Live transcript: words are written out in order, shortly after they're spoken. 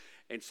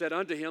and said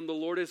unto him, The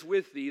Lord is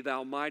with thee,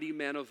 thou mighty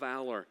man of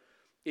valor.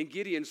 And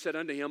Gideon said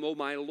unto him, O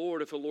my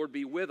Lord, if the Lord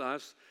be with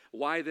us,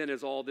 why then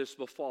is all this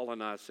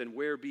befallen us? And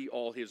where be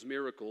all his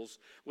miracles,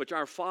 which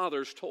our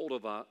fathers told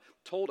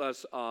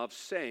us of,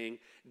 saying,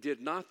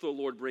 Did not the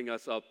Lord bring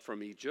us up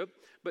from Egypt?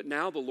 But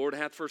now the Lord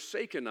hath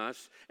forsaken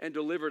us, and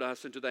delivered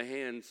us into the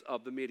hands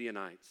of the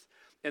Midianites.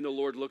 And the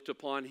Lord looked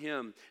upon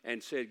him,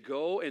 and said,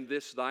 Go in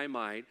this thy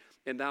might,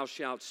 and thou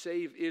shalt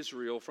save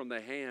Israel from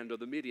the hand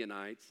of the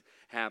Midianites.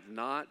 Have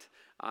not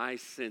I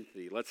sent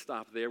thee? Let's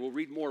stop there. We'll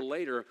read more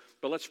later,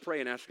 but let's pray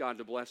and ask God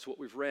to bless what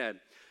we've read.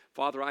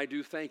 Father, I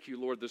do thank you,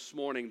 Lord, this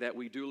morning that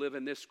we do live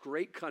in this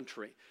great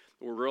country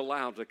where we're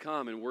allowed to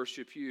come and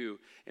worship you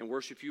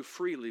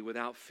freely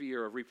without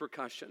fear of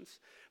repercussions.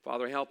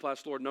 Father, help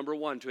us, Lord, number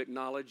one, to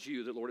acknowledge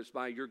you, that, Lord, it's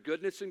by your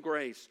goodness and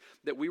grace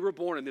that we were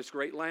born in this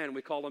great land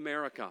we call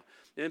America.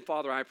 And,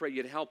 Father, I pray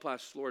you'd help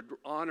us, Lord,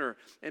 honor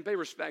and pay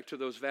respect to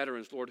those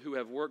veterans, Lord, who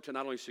have worked to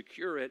not only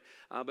secure it,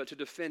 but to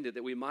defend it,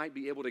 that we might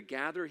be able to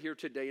gather here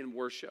today and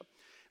worship.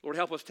 Lord,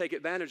 help us take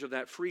advantage of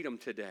that freedom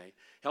today.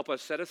 Help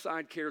us set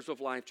aside cares of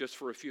life just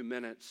for a few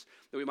minutes,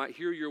 that we might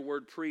hear your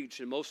word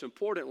preached, and most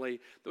importantly,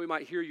 that we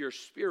might hear your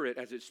spirit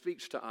as it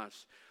speaks to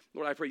us.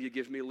 Lord, I pray you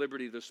give me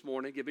liberty this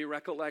morning. Give me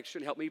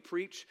recollection. Help me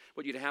preach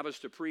what you'd have us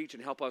to preach,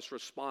 and help us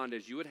respond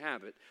as you would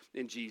have it.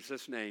 In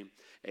Jesus' name,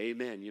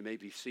 amen. You may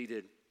be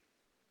seated.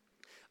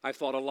 I've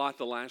thought a lot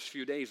the last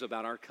few days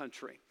about our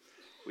country.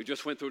 We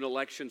just went through an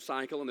election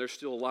cycle, and there's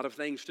still a lot of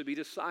things to be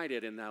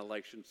decided in that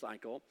election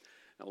cycle.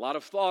 A lot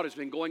of thought has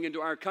been going into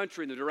our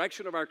country and the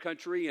direction of our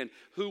country and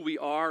who we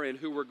are and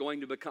who we're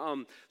going to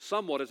become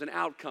somewhat as an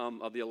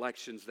outcome of the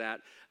elections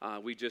that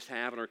we just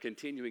have and are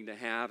continuing to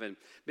have. And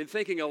been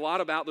thinking a lot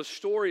about the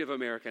story of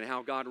America and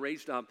how God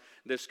raised up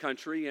this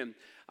country. And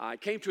I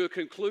came to a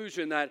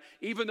conclusion that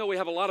even though we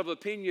have a lot of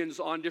opinions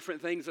on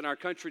different things in our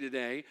country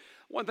today,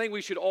 one thing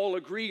we should all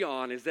agree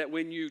on is that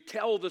when you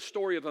tell the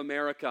story of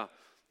America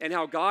and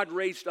how God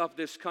raised up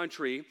this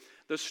country,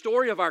 the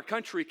story of our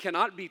country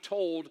cannot be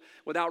told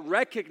without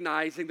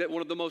recognizing that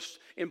one of the most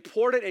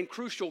important and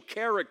crucial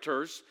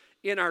characters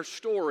in our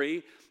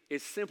story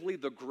is simply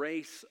the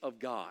grace of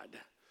God.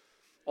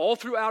 All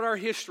throughout our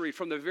history,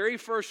 from the very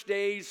first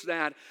days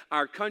that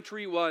our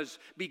country was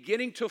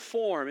beginning to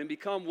form and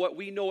become what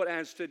we know it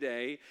as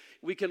today,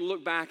 we can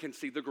look back and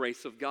see the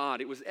grace of God.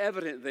 It was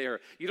evident there.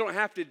 You don't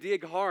have to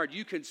dig hard.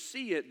 You can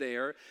see it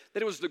there,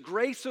 that it was the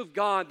grace of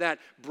God that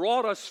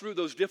brought us through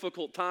those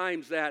difficult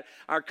times that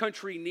our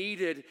country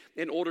needed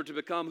in order to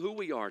become who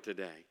we are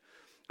today.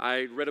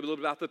 I read a little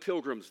bit about the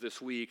Pilgrims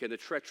this week and the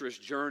treacherous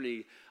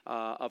journey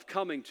of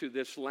coming to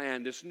this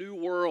land, this new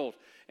world,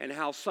 and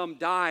how some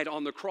died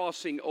on the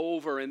crossing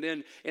over. And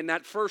then in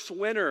that first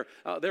winter,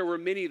 there were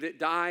many that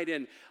died,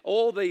 and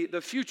all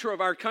the future of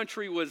our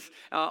country was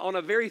on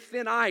a very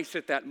thin ice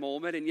at that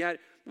moment. And yet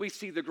we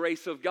see the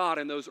grace of God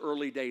in those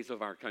early days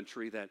of our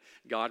country that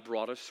God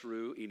brought us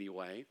through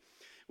anyway.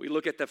 We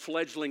look at the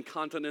fledgling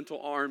Continental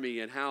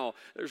Army and how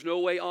there's no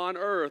way on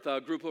earth a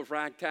group of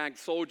ragtag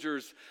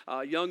soldiers,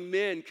 young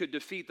men, could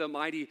defeat the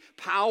mighty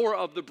power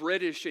of the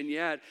British, and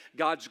yet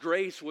God's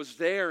grace was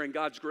there and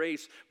God's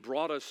grace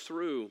brought us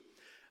through.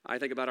 I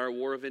think about our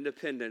War of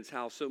Independence,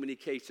 how so many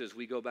cases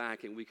we go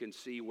back and we can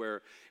see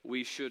where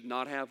we should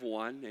not have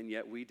won, and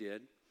yet we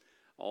did,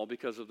 all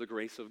because of the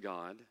grace of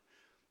God.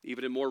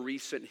 Even in more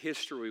recent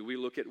history, we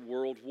look at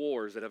world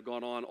wars that have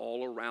gone on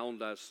all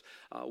around us,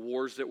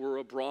 wars that were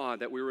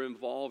abroad that we were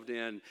involved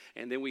in,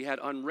 and then we had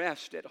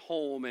unrest at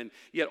home. And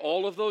yet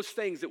all of those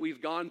things that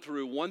we've gone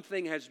through, one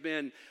thing has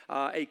been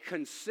a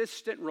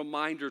consistent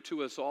reminder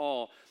to us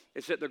all,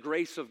 is that the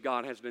grace of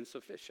God has been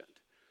sufficient.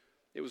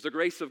 It was the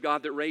grace of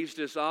God that raised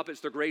us up.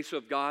 It's the grace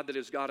of God that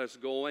has got us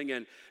going.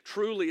 And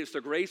truly, it's the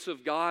grace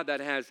of God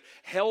that has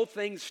held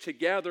things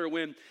together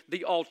when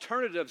the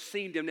alternative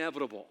seemed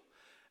inevitable.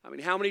 I mean,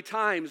 how many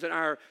times in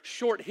our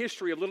short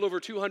history of a little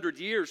over 200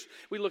 years,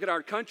 we look at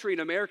our country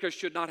and America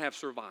should not have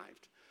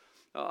survived.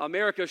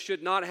 America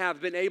should not have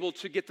been able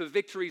to get the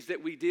victories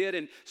that we did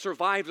and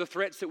survive the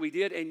threats that we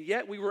did, and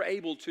yet we were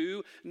able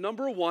to,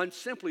 number one,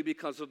 simply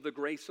because of the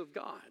grace of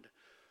God.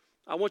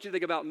 I want you to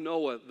think about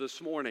Noah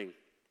this morning.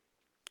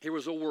 Here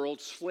was a world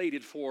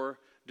slated for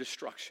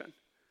destruction.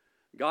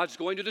 God's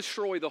going to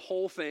destroy the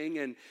whole thing,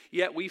 and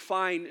yet we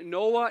find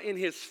Noah and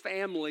his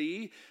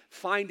family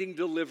finding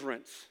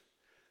deliverance.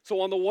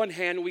 So on the one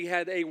hand, we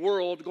had a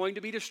world going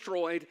to be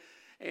destroyed,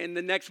 and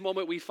the next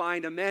moment we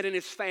find a man and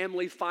his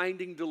family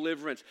finding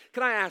deliverance.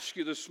 Can I ask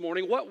you this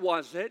morning, what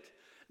was it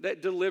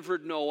that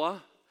delivered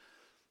Noah?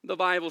 The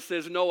Bible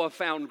says Noah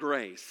found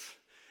grace.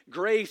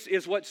 Grace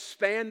is what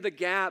spanned the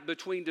gap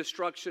between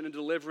destruction and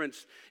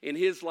deliverance in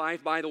his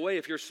life. By the way,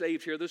 if you're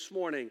saved here this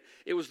morning,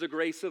 it was the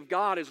grace of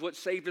God is what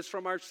saved us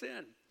from our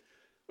sin.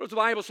 What does the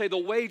Bible say? The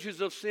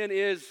wages of sin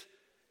is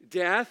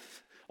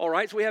death. All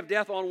right, so we have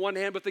death on one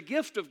hand, but the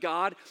gift of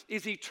God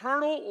is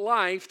eternal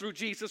life through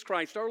Jesus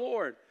Christ our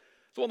Lord.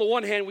 So on the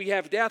one hand, we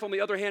have death. On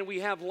the other hand,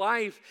 we have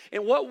life.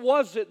 And what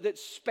was it that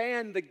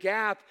spanned the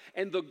gap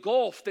and the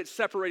gulf that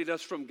separated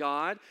us from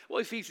God? Well,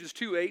 Ephesians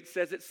 2:8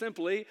 says it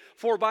simply,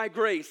 "For by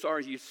grace are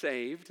you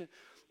saved."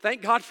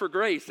 Thank God for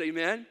grace,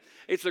 amen?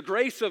 It's the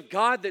grace of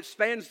God that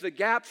spans the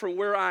gap from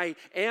where I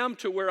am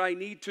to where I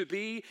need to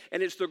be.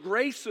 And it's the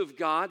grace of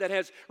God that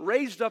has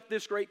raised up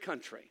this great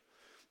country.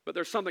 But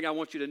there's something I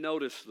want you to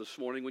notice this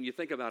morning when you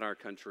think about our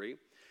country.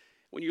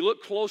 When you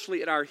look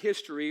closely at our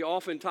history,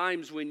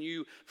 oftentimes when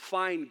you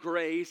find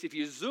grace, if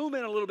you zoom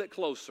in a little bit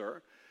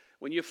closer,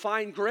 when you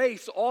find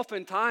grace,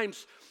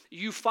 oftentimes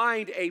you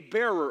find a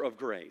bearer of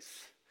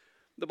grace.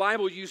 The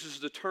Bible uses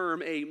the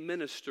term a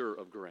minister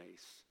of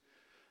grace.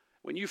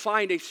 When you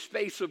find a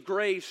space of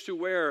grace to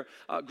where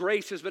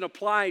grace has been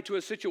applied to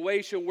a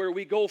situation where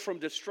we go from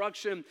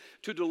destruction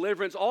to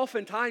deliverance,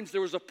 oftentimes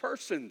there was a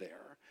person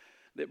there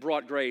that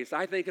brought grace.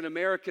 I think in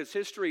America's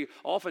history,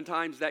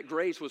 oftentimes that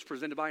grace was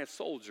presented by a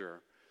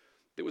soldier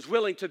that was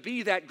willing to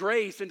be that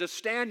grace and to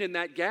stand in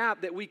that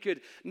gap that we could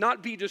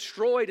not be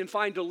destroyed and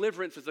find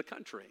deliverance as a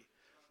country.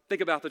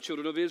 Think about the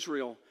children of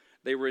Israel.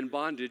 They were in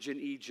bondage in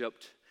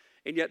Egypt,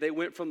 and yet they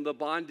went from the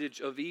bondage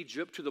of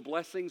Egypt to the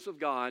blessings of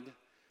God.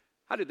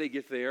 How did they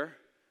get there?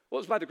 Well,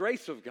 it was by the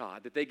grace of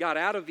God that they got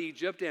out of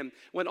Egypt and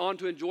went on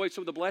to enjoy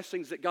some of the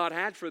blessings that God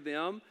had for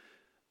them.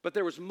 But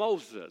there was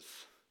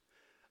Moses.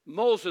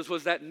 Moses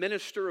was that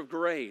minister of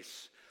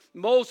grace.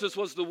 Moses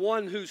was the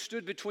one who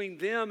stood between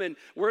them and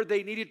where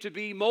they needed to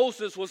be.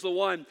 Moses was the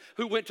one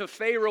who went to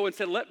Pharaoh and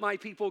said, "Let my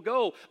people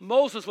go."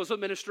 Moses was a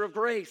minister of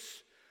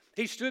grace.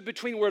 He stood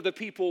between where the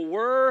people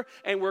were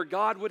and where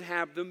God would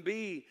have them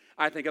be.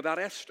 I think about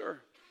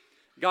Esther.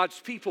 God's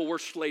people were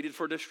slated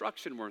for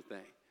destruction, weren't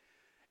they?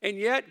 And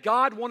yet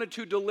God wanted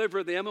to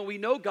deliver them, and we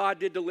know God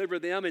did deliver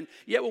them. And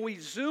yet when we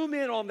zoom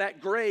in on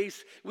that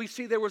grace, we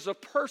see there was a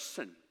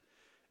person.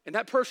 And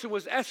that person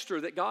was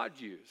Esther that God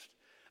used.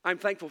 I'm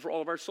thankful for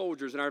all of our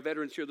soldiers and our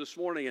veterans here this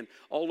morning and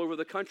all over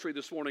the country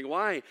this morning.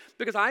 Why?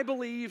 Because I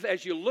believe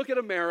as you look at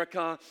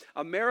America,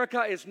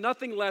 America is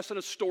nothing less than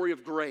a story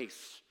of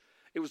grace.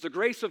 It was the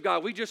grace of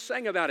God. We just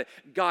sang about it.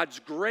 God's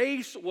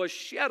grace was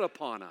shed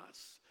upon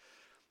us.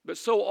 But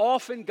so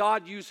often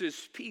God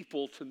uses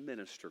people to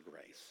minister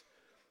grace.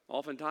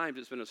 Oftentimes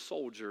it's been a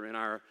soldier in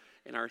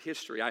our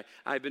history.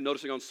 I've been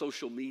noticing on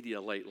social media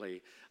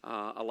lately,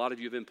 a lot of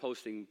you have been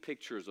posting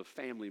pictures of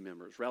family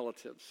members,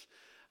 relatives,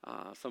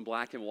 some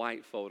black and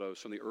white photos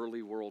from the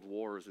early world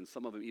wars, and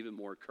some of them even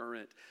more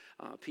current.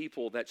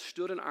 People that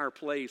stood in our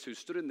place, who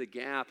stood in the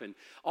gap, and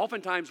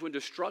oftentimes when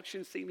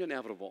destruction seemed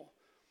inevitable,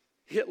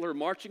 Hitler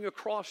marching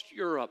across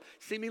Europe,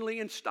 seemingly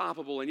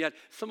unstoppable, and yet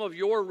some of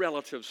your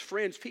relatives,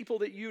 friends, people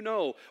that you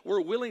know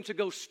were willing to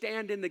go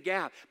stand in the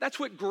gap. That's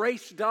what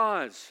grace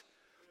does.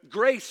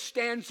 Grace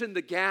stands in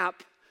the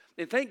gap.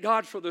 And thank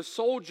God for the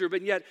soldier,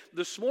 but yet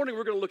this morning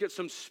we're going to look at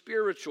some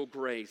spiritual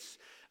grace,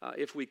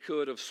 if we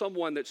could, of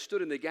someone that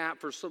stood in the gap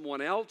for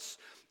someone else,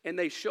 and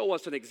they show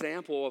us an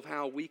example of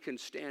how we can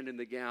stand in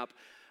the gap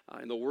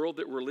in the world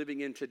that we're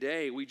living in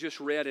today. We just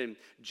read in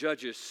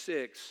Judges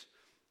 6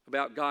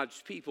 about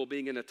God's people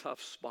being in a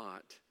tough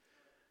spot.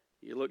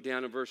 You look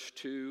down in verse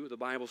 2, the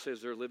Bible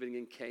says they're living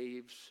in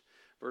caves.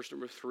 Verse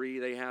number 3,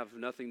 they have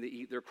nothing to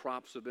eat. Their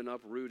crops have been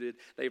uprooted.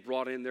 They've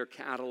brought in their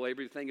cattle.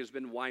 Everything has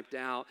been wiped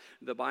out.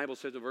 The Bible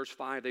says in verse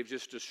 5, they've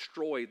just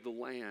destroyed the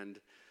land.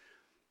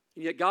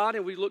 And yet God,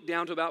 and we look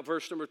down to about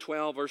verse number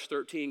 12, verse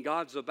 13,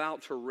 God's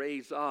about to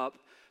raise up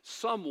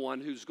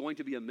someone who's going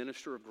to be a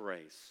minister of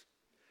grace.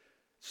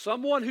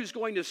 Someone who's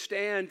going to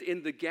stand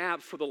in the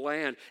gap for the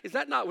land. Is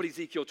that not what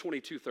Ezekiel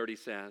 22:30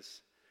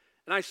 says?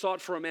 And I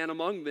sought for a man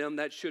among them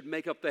that should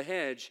make up the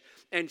hedge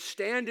and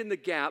stand in the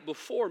gap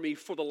before me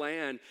for the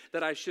land,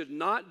 that I should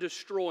not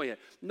destroy it.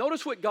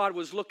 Notice what God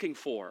was looking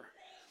for.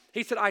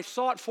 He said, I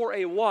sought for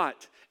a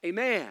what? A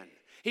man.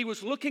 He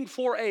was looking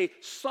for a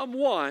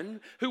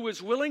someone who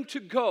was willing to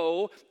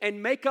go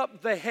and make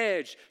up the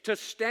hedge, to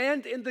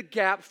stand in the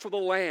gap for the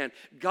land.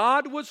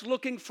 God was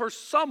looking for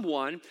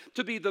someone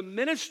to be the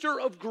minister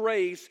of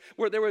grace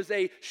where there was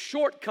a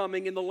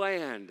shortcoming in the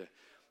land.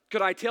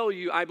 Could I tell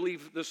you, I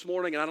believe this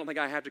morning, and I don't think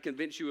I have to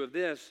convince you of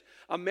this,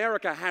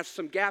 America has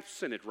some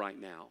gaps in it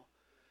right now.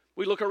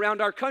 We look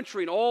around our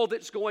country and all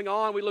that's going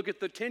on. We look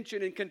at the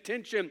tension and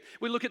contention.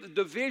 We look at the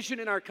division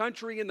in our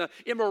country and the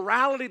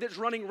immorality that's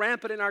running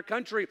rampant in our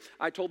country.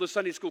 I told the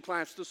Sunday school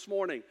class this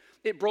morning,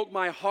 it broke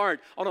my heart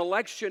on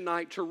election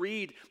night to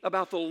read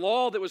about the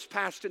law that was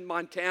passed in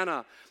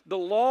Montana, the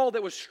law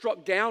that was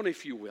struck down,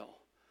 if you will.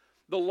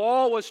 The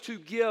law was to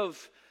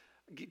give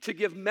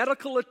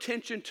medical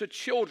attention to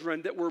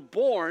children that were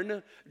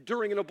born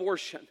during an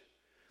abortion,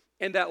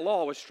 and that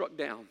law was struck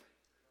down.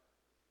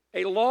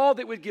 A law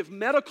that would give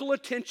medical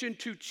attention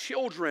to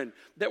children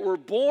that were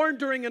born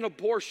during an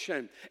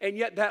abortion, and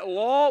yet that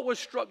law was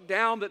struck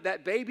down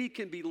that baby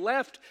can be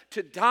left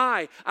to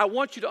die. I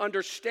want you to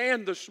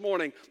understand this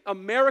morning,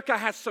 America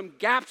has some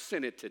gaps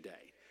in it today.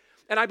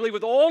 And I believe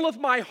with all of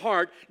my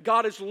heart,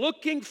 God is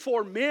looking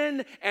for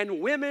men and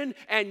women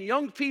and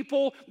young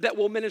people that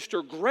will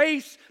minister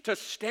grace to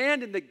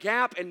stand in the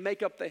gap and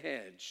make up the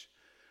hedge.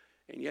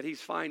 And yet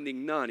he's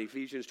finding none.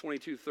 Ephesians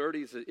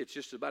 22:30, it's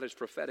just about as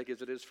prophetic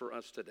as it is for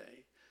us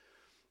today.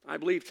 I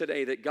believe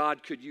today that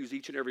God could use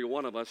each and every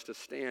one of us to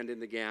stand in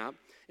the gap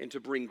and to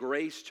bring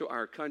grace to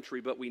our country,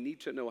 but we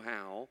need to know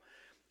how.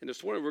 And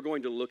this morning we're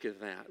going to look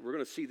at that. We're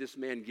going to see this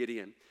man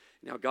Gideon.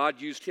 Now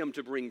God used him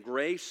to bring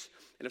grace.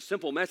 And a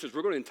simple message,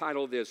 we're going to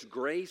entitle this,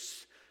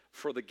 Grace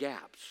for the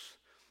Gaps.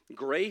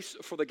 Grace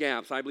for the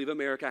gaps. I believe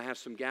America has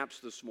some gaps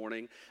this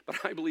morning,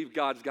 but I believe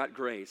God's got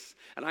grace.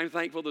 And I'm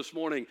thankful this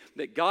morning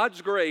that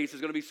God's grace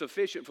is going to be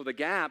sufficient for the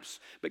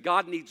gaps, but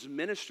God needs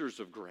ministers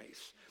of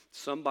grace.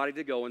 Somebody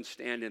to go and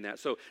stand in that.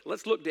 So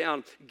let's look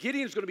down.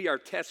 Gideon's going to be our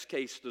test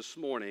case this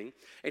morning,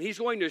 and he's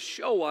going to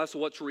show us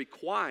what's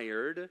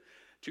required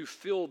to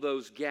fill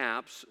those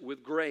gaps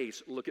with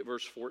grace. Look at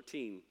verse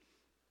 14.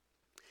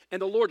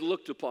 And the Lord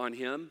looked upon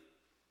him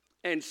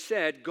and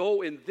said,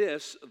 Go in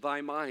this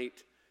thy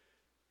might,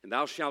 and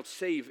thou shalt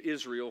save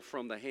Israel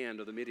from the hand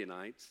of the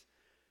Midianites.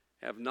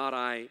 Have not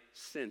I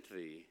sent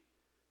thee?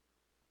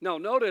 Now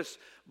notice,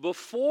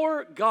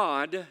 before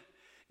God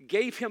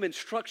gave him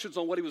instructions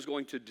on what he was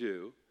going to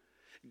do,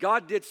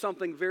 God did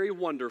something very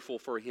wonderful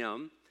for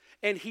him,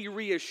 and he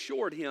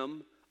reassured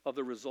him of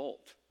the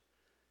result.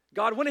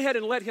 God went ahead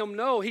and let him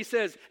know. He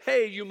says,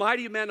 hey, you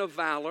mighty men of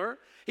valor.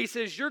 He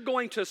says, you're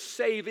going to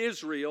save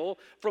Israel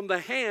from the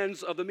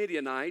hands of the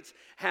Midianites.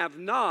 Have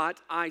not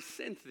I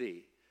sent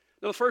thee?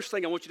 Now, the first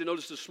thing I want you to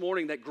notice this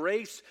morning, that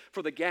grace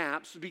for the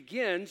gaps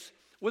begins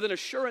with an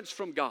assurance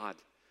from God.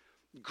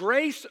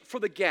 Grace for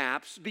the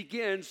gaps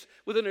begins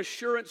with an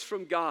assurance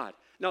from God.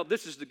 Now,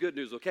 this is the good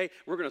news, okay?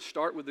 We're going to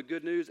start with the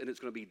good news, and it's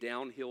going to be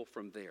downhill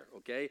from there,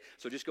 okay?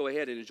 So just go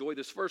ahead and enjoy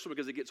this first one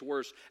because it gets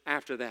worse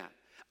after that.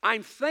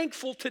 I'm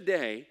thankful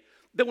today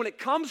that when it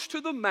comes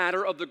to the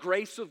matter of the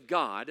grace of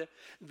God,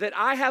 that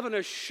I have an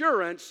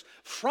assurance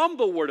from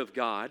the Word of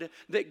God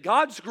that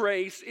God's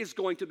grace is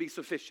going to be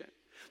sufficient.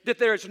 That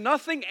there's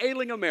nothing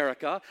ailing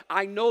America.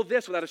 I know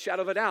this without a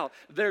shadow of a doubt.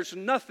 There's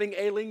nothing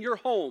ailing your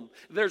home.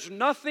 There's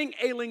nothing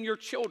ailing your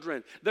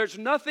children. There's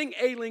nothing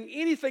ailing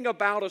anything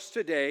about us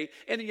today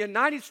in the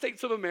United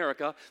States of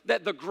America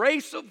that the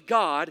grace of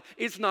God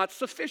is not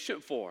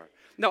sufficient for.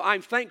 Now,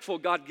 I'm thankful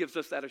God gives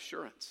us that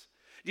assurance.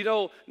 You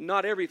know,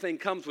 not everything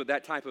comes with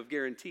that type of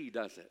guarantee,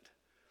 does it?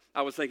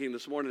 I was thinking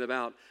this morning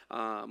about,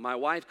 my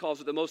wife calls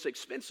it the most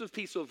expensive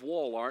piece of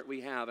wall art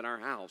we have in our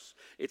house.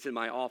 It's in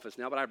my office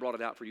now, but I brought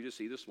it out for you to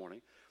see this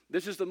morning.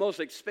 This is the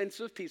most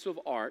expensive piece of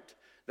art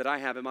that I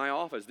have in my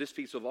office. This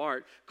piece of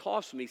art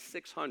cost me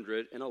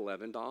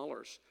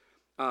 $611.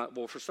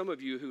 Well, for some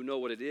of you who know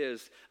what it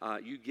is,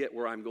 you get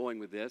where I'm going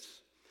with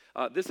this.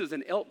 This is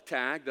an elk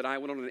tag that I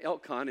went on an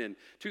elk hunt in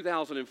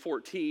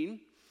 2014.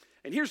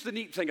 And here's the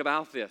neat thing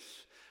about this.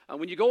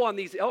 When you go on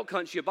these elk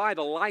hunts, you buy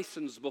the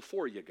license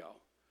before you go.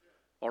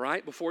 All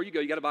right, before you go,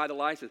 you got to buy the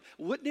license.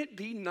 Wouldn't it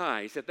be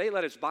nice if they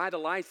let us buy the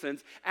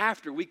license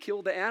after we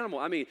killed the animal?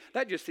 I mean,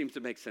 that just seems to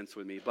make sense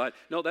with me. But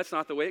no, that's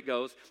not the way it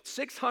goes.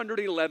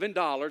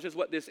 $611 is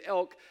what this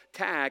elk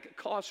tag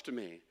cost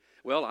me.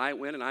 Well, I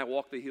went and I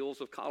walked the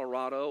hills of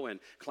Colorado and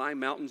climbed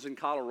mountains in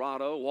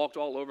Colorado, walked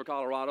all over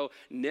Colorado,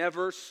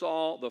 never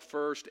saw the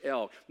first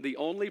elk. The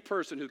only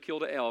person who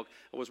killed an elk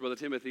was Brother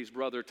Timothy's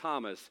brother,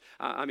 Thomas.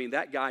 I mean,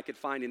 that guy could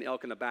find an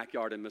elk in the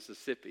backyard in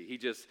Mississippi.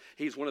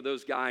 He's one of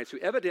those guys who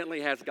evidently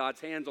has God's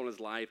hands on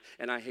his life,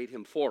 and I hate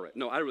him for it.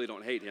 No, I really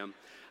don't hate him.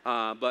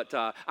 But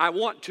I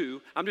want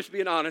to. I'm just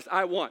being honest.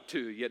 I want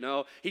to, you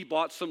know. He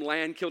bought some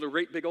land, killed a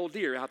great big old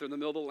deer out there in the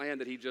middle of the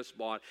land that he just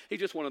bought. He's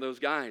just one of those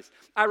guys.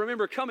 I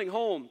remember coming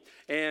home,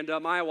 and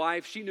my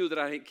wife, she knew that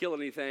I didn't kill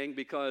anything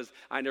because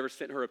I never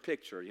sent her a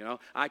picture, you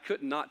know. I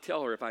could not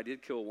tell her if I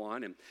did kill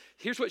one. And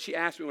here's what she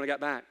asked me when I got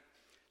back.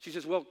 She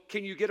says, well,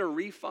 can you get a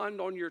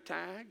refund on your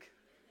tag?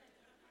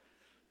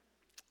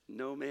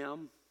 No,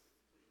 ma'am.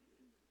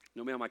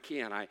 No, ma'am, I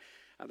can't.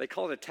 They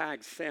call it a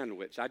tag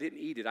sandwich. I didn't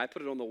eat it. I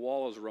put it on the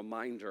wall as a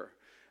reminder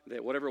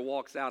that whatever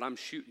walks out, I'm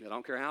shooting it. I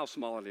don't care how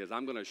small it is.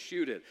 I'm going to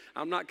shoot it.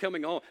 I'm not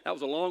coming home. That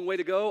was a long way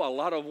to go, a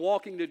lot of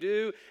walking to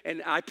do,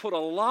 and I put a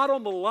lot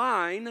on the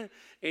line,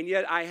 and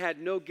yet I had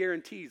no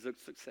guarantees of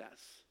success.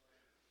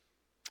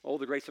 Oh,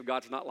 the grace of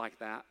God's not like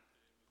that.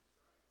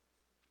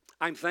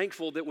 I'm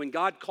thankful that when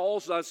God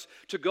calls us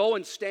to go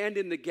and stand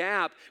in the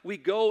gap, we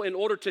go in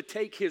order to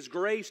take His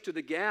grace to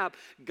the gap.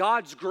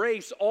 God's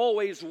grace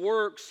always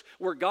works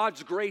where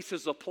God's grace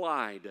is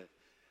applied.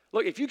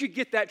 Look, if you could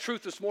get that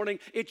truth this morning,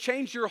 it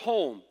changed your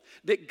home.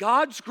 That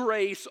God's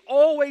grace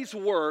always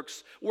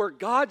works where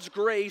God's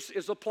grace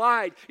is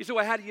applied. You say,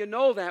 well, how do you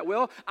know that?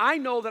 Well, I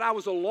know that I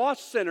was a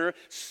lost sinner,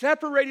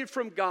 separated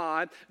from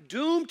God,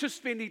 doomed to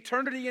spend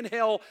eternity in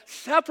hell,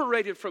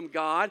 separated from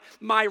God.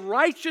 My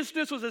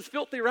righteousness was as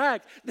filthy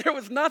rags. There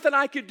was nothing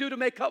I could do to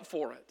make up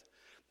for it.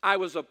 I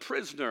was a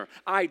prisoner.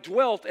 I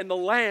dwelt in the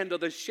land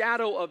of the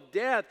shadow of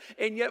death,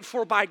 and yet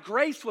for by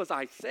grace was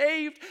I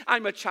saved.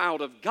 I'm a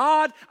child of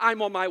God.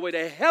 I'm on my way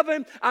to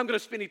heaven. I'm going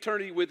to spend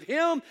eternity with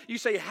Him. You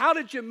say, how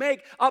did you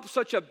make up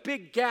such a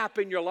big gap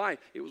in your life?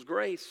 It was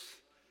grace.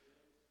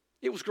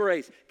 It was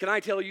grace. Can I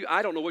tell you,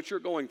 I don't know what you're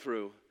going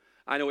through.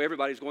 I know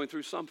everybody's going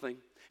through something.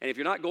 And if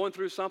you're not going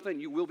through something,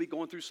 you will be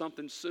going through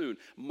something soon.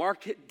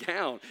 Mark it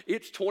down.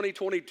 It's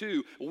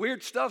 2022.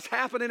 Weird stuff's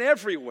happening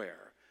everywhere.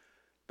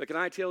 But can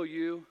I tell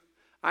you,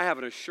 I have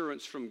an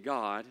assurance from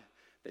God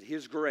that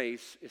his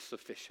grace is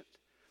sufficient.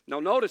 Now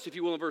notice, if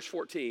you will, in verse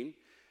 14,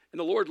 and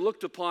the Lord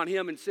looked upon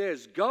him and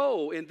says,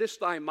 go in this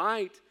thy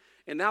might,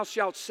 and thou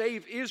shalt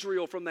save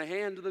Israel from the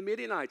hand of the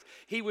Midianites.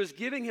 He was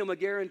giving him a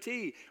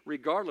guarantee,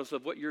 regardless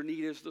of what your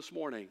need is this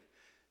morning.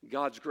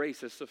 God's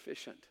grace is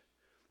sufficient.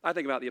 I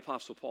think about the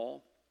Apostle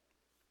Paul.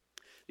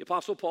 The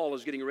Apostle Paul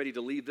is getting ready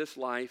to leave this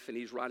life, and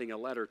he's writing a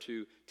letter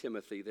to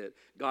Timothy that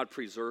God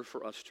preserved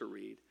for us to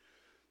read.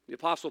 The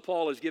Apostle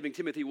Paul is giving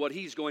Timothy what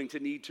he's going to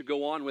need to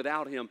go on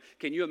without him.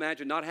 Can you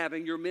imagine not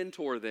having your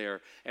mentor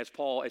there as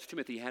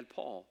Timothy had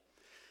Paul?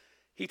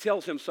 He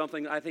tells him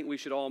something I think we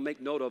should all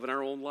make note of in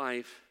our own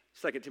life.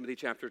 2 Timothy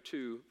chapter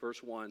 2,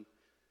 verse 1,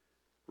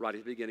 right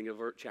at the beginning of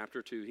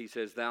chapter 2, he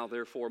says, thou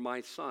therefore,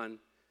 my son,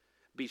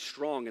 be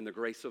strong in the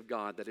grace of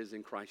God that is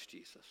in Christ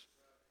Jesus.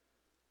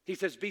 He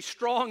says, be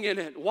strong in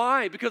it.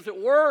 Why? Because it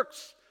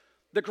works.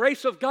 The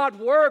grace of God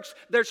works.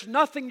 There's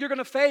nothing you're going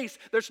to face.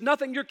 There's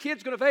nothing your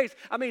kid's going to face.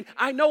 I mean,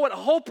 I know what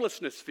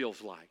hopelessness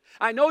feels like.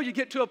 I know you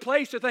get to a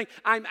place to think,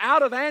 I'm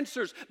out of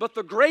answers, but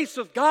the grace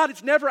of God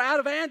is never out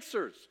of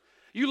answers.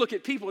 You look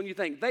at people and you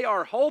think, they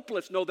are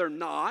hopeless. No, they're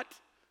not.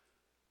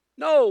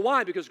 No,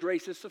 why? Because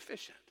grace is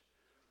sufficient.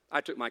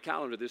 I took my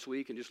calendar this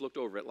week and just looked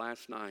over it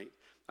last night.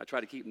 I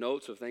try to keep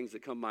notes of things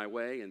that come my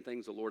way and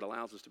things the Lord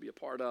allows us to be a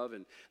part of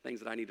and things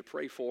that I need to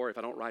pray for. If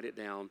I don't write it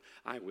down,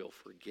 I will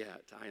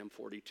forget. I am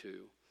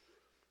 42.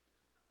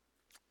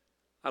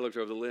 I looked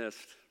over the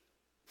list.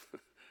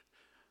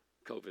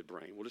 COVID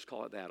brain. We'll just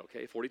call it that,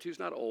 okay? 42 is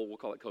not old. We'll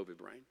call it COVID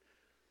brain.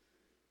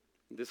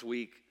 This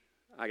week,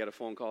 I got a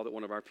phone call that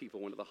one of our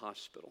people went to the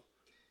hospital.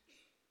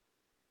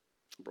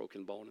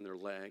 Broken bone in their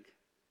leg.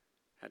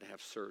 Had to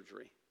have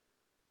surgery.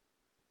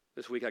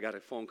 This week I got a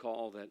phone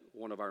call that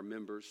one of our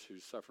members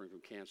who's suffering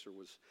from cancer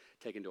was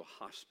taken to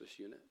a hospice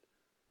unit.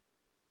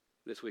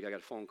 This week I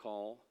got a phone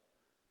call.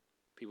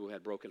 People who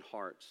had broken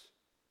hearts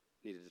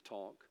needed to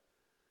talk.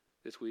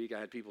 This week I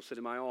had people sit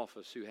in my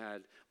office who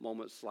had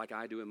moments like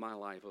I do in my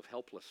life of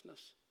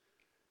helplessness.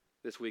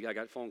 This week I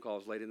got phone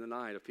calls late in the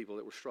night of people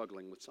that were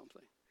struggling with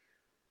something.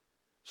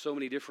 So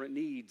many different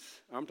needs.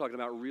 I'm talking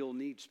about real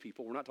needs,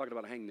 people. We're not talking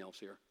about hangnails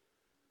here.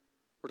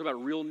 We're talking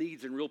about real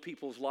needs in real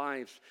people's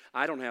lives.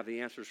 I don't have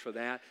the answers for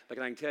that, but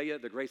I can tell you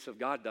the grace of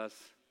God does.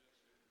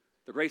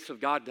 The grace of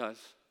God does.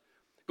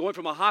 Going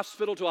from a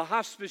hospital to a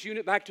hospice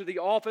unit back to the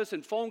office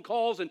and phone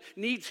calls and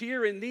needs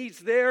here and needs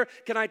there.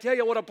 Can I tell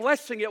you what a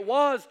blessing it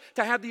was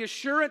to have the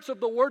assurance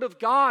of the Word of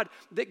God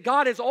that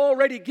God has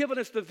already given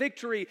us the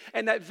victory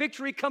and that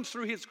victory comes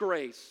through His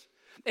grace.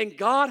 And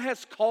God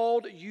has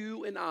called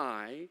you and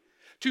I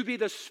to be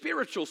the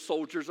spiritual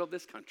soldiers of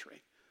this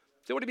country.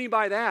 So what do you mean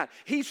by that?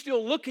 He's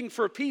still looking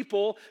for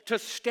people to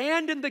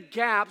stand in the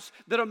gaps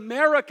that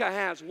America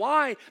has.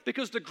 Why?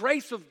 Because the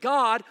grace of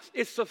God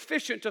is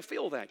sufficient to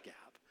fill that gap.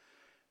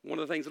 One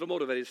of the things that will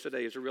motivate us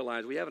today is to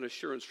realize we have an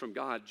assurance from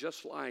God,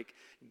 just like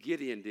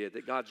Gideon did,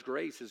 that God's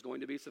grace is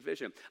going to be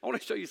sufficient. I want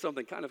to show you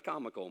something kind of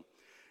comical.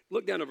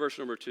 Look down to verse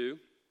number 2.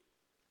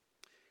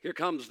 Here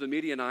comes the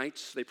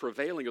Midianites, the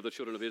prevailing of the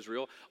children of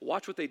Israel.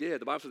 Watch what they did.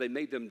 The Bible says they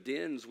made them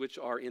dens which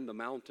are in the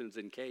mountains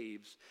and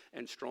caves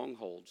and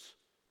strongholds.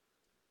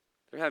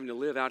 They're having to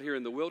live out here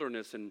in the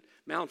wilderness and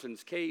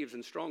mountains, caves,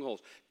 and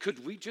strongholds.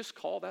 Could we just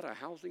call that a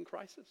housing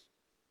crisis?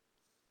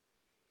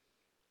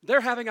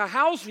 They're having a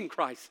housing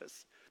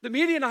crisis. The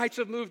Midianites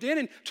have moved in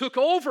and took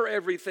over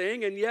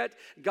everything, and yet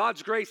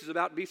God's grace is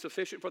about to be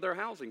sufficient for their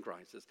housing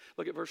crisis.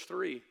 Look at verse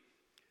 3.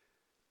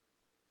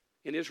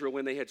 In Israel,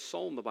 when they had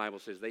sown, the Bible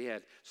says, they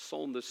had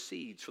sown the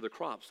seeds for the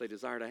crops they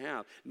desire to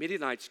have.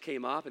 Midianites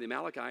came up, and the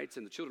Amalekites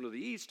and the children of the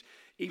east,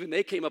 even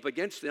they came up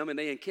against them, and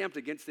they encamped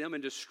against them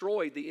and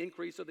destroyed the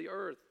increase of the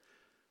earth.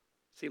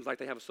 Seems like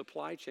they have a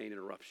supply chain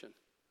interruption.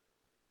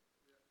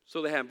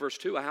 So they have, verse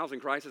 2, a housing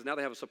crisis. Now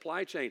they have a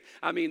supply chain.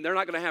 I mean, they're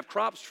not going to have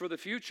crops for the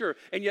future,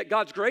 and yet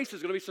God's grace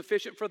is going to be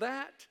sufficient for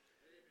that.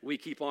 We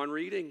keep on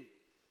reading.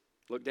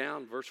 Look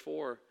down, verse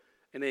 4.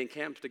 And they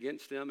encamped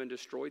against them and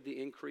destroyed the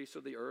increase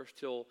of the earth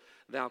till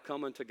thou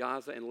come unto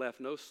Gaza and left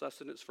no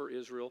sustenance for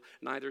Israel,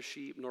 neither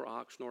sheep nor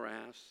ox nor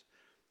ass.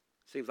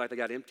 Seems like they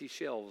got empty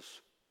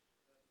shelves.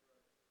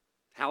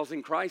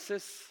 Housing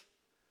crisis,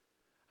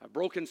 a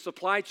broken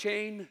supply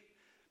chain,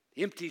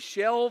 empty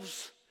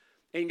shelves.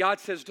 And God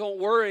says, don't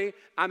worry,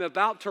 I'm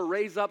about to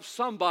raise up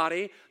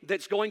somebody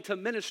that's going to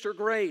minister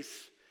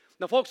grace.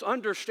 Now, folks,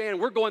 understand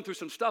we're going through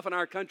some stuff in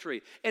our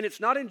country, and it's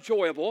not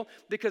enjoyable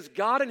because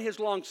God in His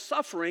long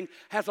suffering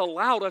has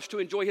allowed us to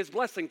enjoy His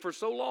blessing for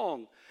so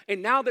long.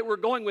 And now that we're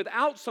going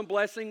without some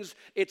blessings,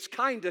 it's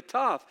kind of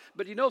tough.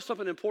 But you know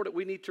something important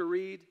we need to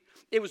read?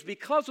 It was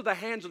because of the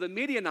hands of the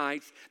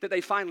Midianites that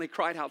they finally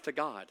cried out to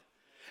God.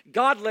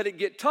 God let it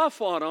get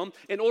tough on them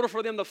in order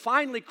for them to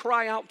finally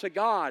cry out to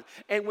God.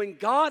 And when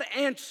God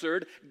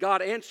answered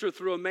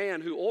through a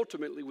man who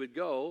ultimately would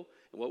go,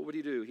 and what would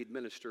He do? He'd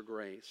minister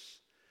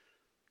grace.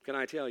 Can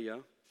I tell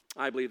you,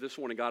 I believe this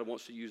morning God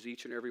wants to use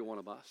each and every one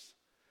of us.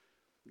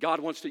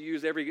 God wants to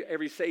use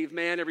every saved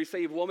man, every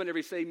saved woman,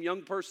 every saved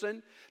young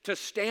person to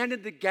stand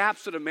in the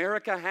gaps that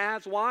America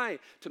has. Why?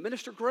 To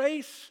minister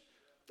grace.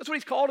 That's what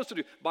he's called us to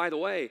do. By the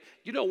way,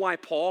 you know why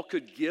Paul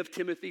could give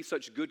Timothy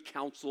such good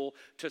counsel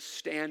to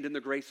stand in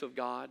the grace of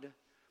God?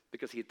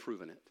 Because he had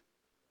proven it.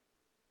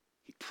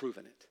 He'd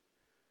proven it.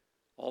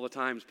 All the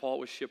times Paul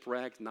was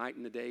shipwrecked, night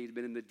and the day, he'd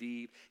been in the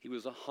deep. He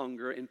was a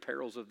hunger in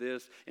perils of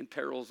this and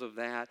perils of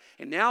that.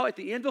 And now at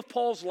the end of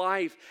Paul's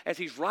life, as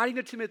he's writing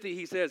to Timothy,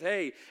 he says,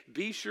 hey,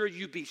 be sure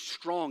you be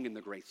strong in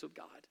the grace of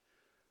God.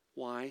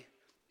 Why?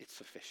 It's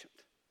sufficient.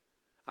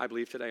 I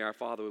believe today our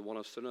Father would want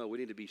us to know we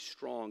need to be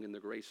strong in the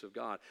grace of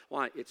God.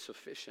 Why? It's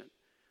sufficient.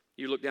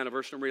 You look down at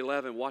verse number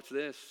 11, watch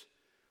this.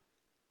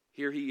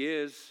 Here he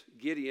is,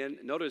 Gideon.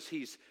 Notice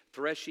he's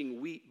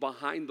threshing wheat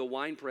behind the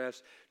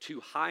winepress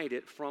to hide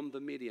it from the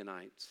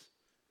Midianites.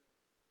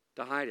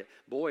 To hide it.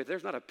 Boy, if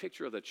there's not a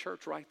picture of the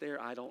church right there,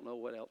 I don't know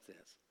what else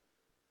is.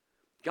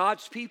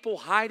 God's people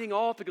hiding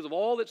off because of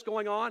all that's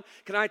going on.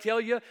 Can I tell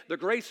you, the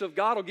grace of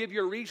God will give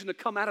you a reason to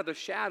come out of the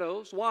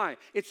shadows. Why?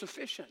 It's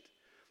sufficient.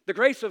 The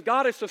grace of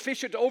God is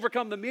sufficient to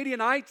overcome the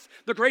Midianites.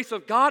 The grace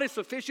of God is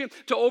sufficient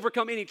to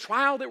overcome any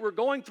trial that we're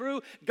going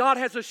through. God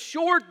has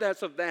assured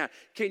us of that.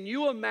 Can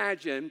you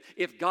imagine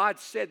if God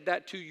said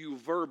that to you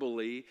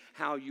verbally,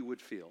 how you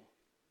would feel?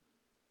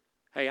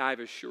 Hey,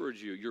 I've assured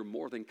you, you're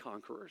more than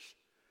conquerors.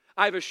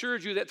 I've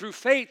assured you that through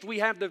faith we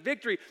have the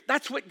victory.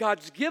 That's what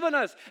God's given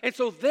us. And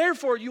so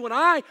therefore you and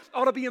I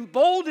ought to be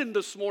emboldened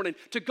this morning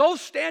to go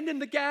stand in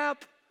the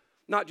gap.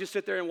 Not just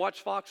sit there and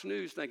watch Fox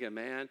News thinking,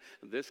 man,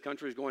 this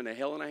country is going to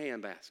hell in a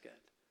handbasket.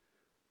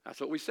 That's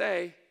what we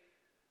say.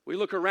 We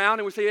look around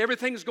and we say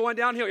everything's going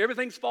downhill,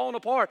 everything's falling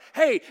apart.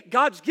 Hey,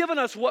 God's given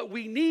us what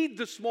we need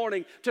this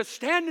morning to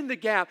stand in the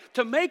gap,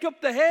 to make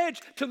up the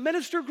hedge, to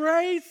minister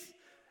grace,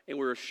 and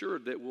we're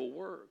assured that it will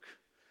work.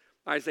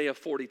 Isaiah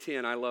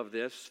 40:10, I love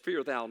this.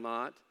 Fear thou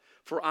not,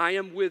 for I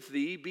am with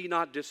thee. Be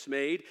not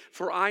dismayed,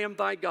 for I am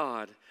thy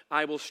God.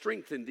 I will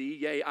strengthen thee,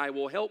 yea, I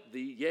will help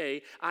thee,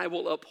 yea, I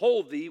will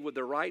uphold thee with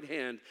the right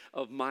hand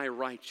of my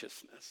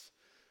righteousness.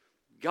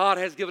 God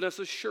has given us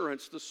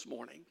assurance this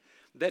morning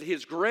that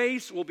his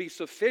grace will be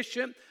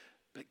sufficient,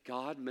 but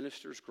God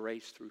ministers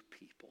grace through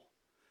people.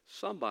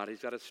 Somebody's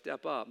got to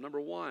step up. Number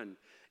one,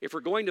 if we're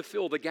going to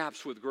fill the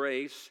gaps with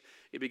grace,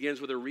 it begins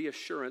with a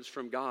reassurance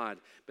from God.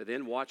 But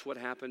then watch what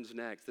happens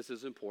next. This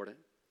is important.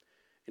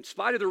 In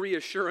spite of the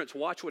reassurance,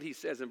 watch what he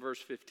says in verse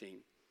 15.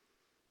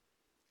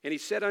 And he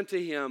said unto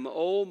him,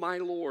 O my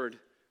Lord,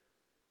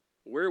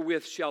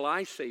 wherewith shall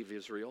I save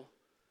Israel?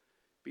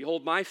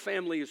 Behold, my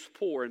family is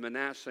poor in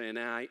Manasseh, and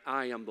I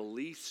am the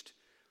least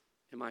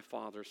in my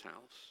father's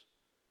house.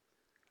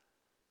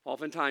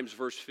 Oftentimes,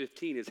 verse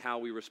 15 is how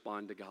we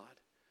respond to God.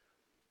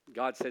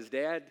 God says,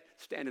 Dad,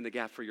 stand in the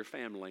gap for your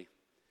family.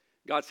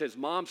 God says,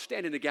 Mom,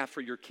 stand in the gap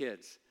for your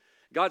kids.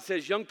 God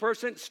says, young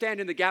person, stand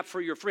in the gap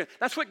for your friend.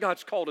 That's what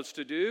God's called us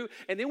to do.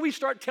 And then we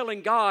start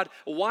telling God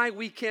why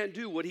we can't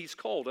do what he's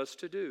called us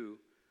to do.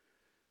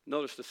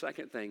 Notice the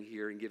second thing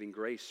here in giving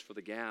grace for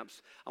the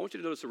gaps. I want you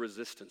to notice a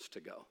resistance to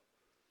go.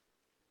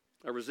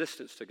 A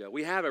resistance to go.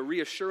 We have a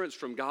reassurance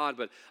from God,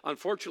 but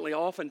unfortunately,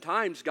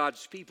 oftentimes,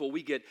 God's people,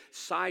 we get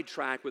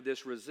sidetracked with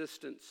this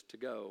resistance to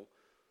go.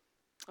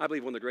 I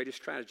believe one of the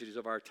greatest tragedies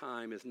of our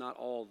time is not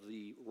all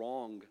the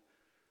wrong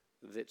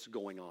that's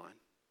going on.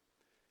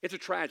 It's a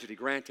tragedy,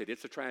 granted,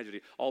 it's a tragedy.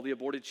 All the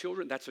aborted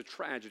children, that's a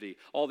tragedy.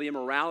 All the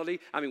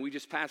immorality, we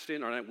just passed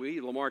in, or we,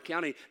 Lamar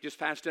County, just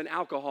passed in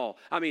alcohol.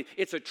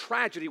 It's a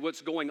tragedy what's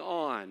going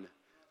on.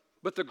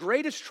 But the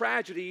greatest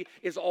tragedy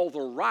is all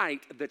the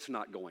right that's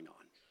not going on.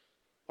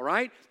 All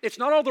right? It's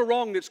not all the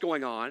wrong that's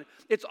going on.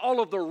 It's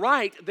all of the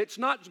right that's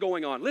not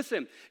going on.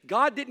 Listen,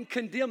 God didn't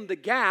condemn the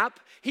gap.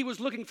 He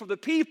was looking for the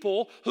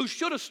people who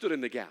should have stood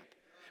in the gap.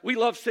 We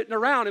love sitting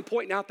around and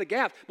pointing out the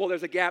gap. Well,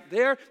 there's a gap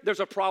there. There's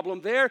a problem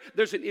there.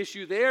 There's an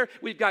issue there.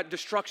 We've got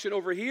destruction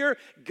over here.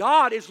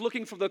 God is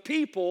looking for the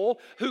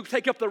people who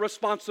take up the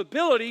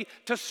responsibility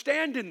to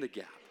stand in the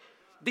gap.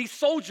 These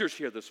soldiers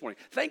here this morning,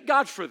 thank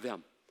God for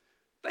them.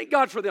 Thank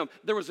God for them.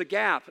 There was a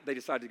gap. They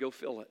decided to go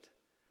fill it.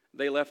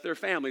 They left their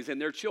families and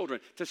their children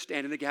to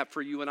stand in the gap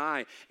for you and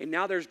I. And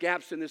now there's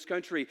gaps in this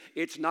country.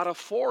 It's not a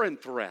foreign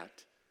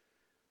threat.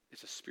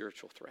 It's a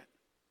spiritual threat.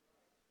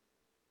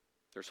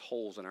 There's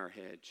holes in our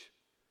hedge.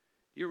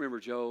 You remember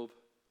Job?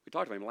 We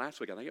talked about him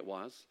last week, I think it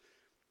was.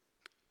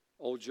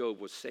 Old Job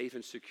was safe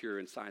and secure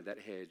inside that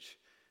hedge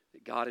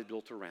that God had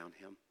built around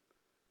him.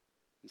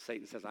 And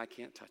Satan says, I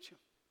can't touch him.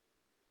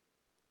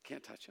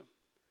 Can't touch him.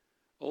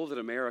 Oh, that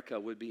America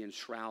would be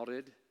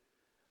enshrouded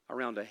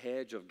around a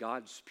hedge of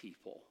God's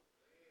people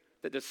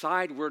that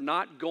decide we're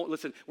not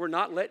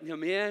letting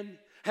him in.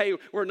 Hey,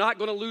 we're not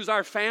going to lose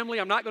our family.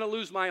 I'm not going to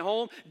lose my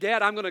home.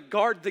 Dad, I'm going to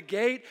guard the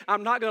gate.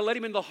 I'm not going to let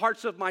him in the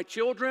hearts of my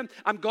children.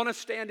 I'm going to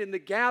stand in the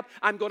gap.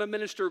 I'm going to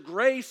minister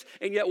grace.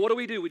 And yet, what do?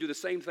 We do the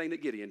same thing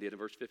that Gideon did in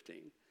verse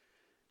 15.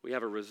 We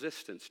have a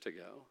resistance to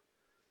go.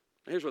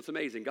 Here's what's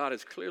amazing. God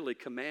has clearly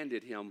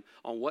commanded him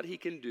on what he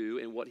can do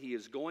and what he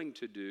is going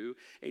to do.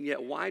 And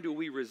yet, why do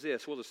we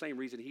resist? Well, the same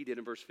reason he did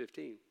in verse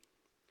 15.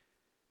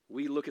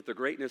 We look at the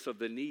greatness of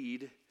the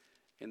need,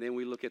 and then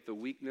we look at the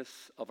weakness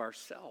of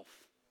ourself.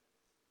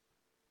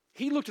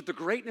 He looked at the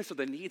greatness of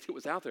the need that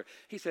was out there.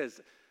 He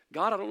says,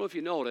 God, I don't know if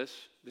you notice,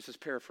 this is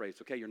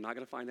paraphrased, okay? You're not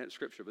going to find that in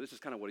Scripture, but this is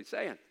kind of what he's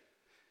saying.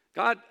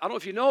 God, I don't know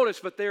if you notice,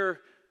 but they're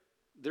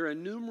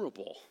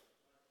innumerable.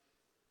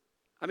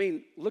 I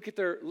mean, look at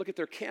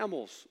their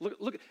camels.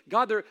 Look,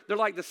 God, they're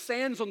like the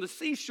sands on the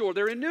seashore.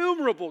 They're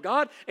innumerable,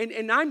 God.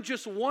 And I'm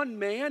just one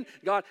man.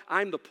 God,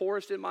 I'm the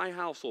poorest in my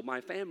household. My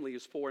family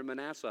is poor in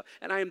Manasseh.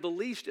 And I am the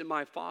least in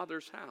my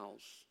father's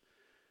house.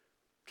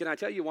 Can I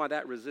tell you why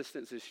that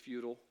resistance is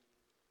futile?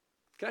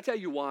 Can I tell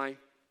you why?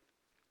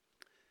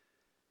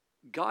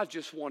 God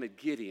just wanted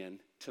Gideon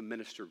to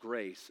minister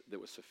grace that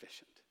was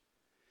sufficient.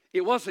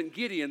 It wasn't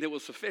Gideon that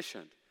was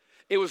sufficient.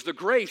 It was the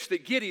grace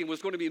that Gideon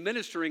was going to be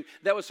ministering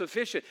that was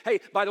sufficient. Hey,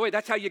 by the way,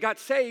 that's how you got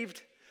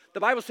saved. The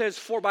Bible says,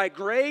 for by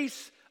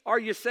grace are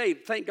you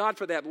saved. Thank God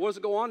for that. But what does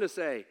it go on to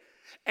say?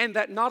 And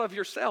that not of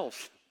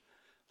yourselves.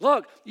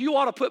 Look, you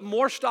ought to put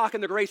more stock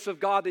in the grace of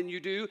God than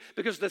you do,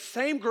 because the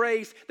same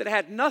grace that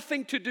had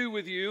nothing to do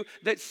with you,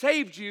 that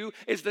saved you,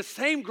 is the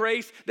same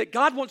grace that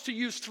God wants to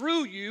use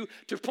through you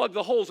to plug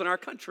the holes in our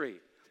country.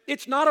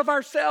 It's not of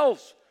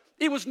ourselves.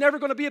 It was never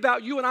going to be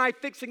about you and I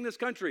fixing this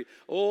country.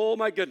 Oh,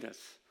 my goodness.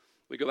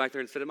 We go back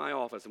there and sit in my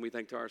office and we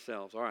think to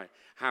ourselves, all right,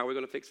 how are we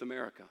going to fix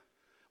America?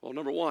 Well,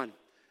 number one,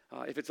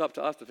 if it's up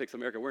to us to fix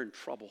America, we're in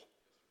trouble.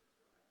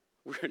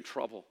 We're in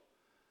trouble.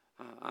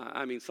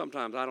 I mean,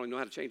 sometimes I don't even know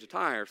how to change a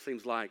tire,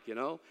 seems like,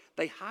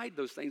 They hide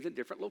those things in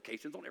different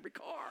locations on every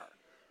car.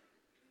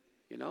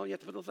 You have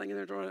to put the thing in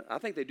there. I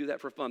think they do that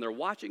for fun. They're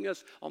watching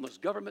us on those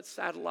government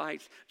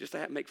satellites just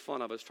to make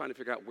fun of us, trying to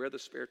figure out where the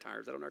spare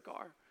tire is at on our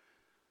car.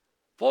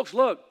 Folks,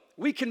 look,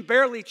 we can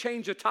barely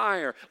change a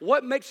tire.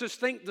 What makes us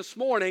think this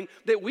morning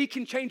that we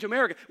can change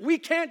America? We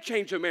can't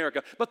change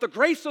America, but the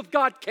grace of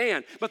God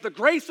can. But the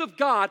grace of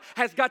God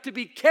has got to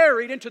be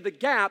carried into the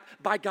gap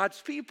by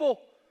God's people.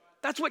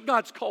 That's what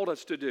God's called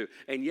us to do.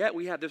 And yet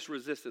we have this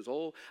resistance.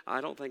 Oh,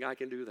 I don't think I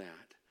can do that.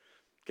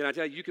 Can I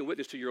tell you, you can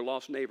witness to your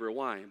lost neighbor.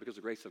 Why? Because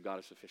the grace of God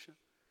is sufficient.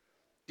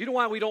 Do you know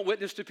why we don't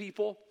witness to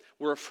people?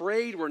 We're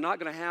afraid we're not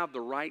going to have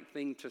the right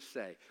thing to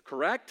say.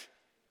 Correct?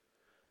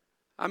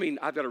 I mean,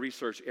 I've got to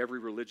research every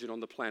religion on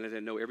the planet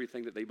and know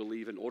everything that they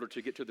believe in order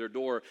to get to their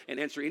door and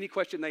answer any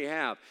question they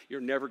have.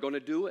 You're never going to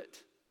do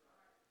it.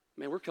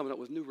 Man, we're coming up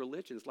with new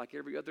religions like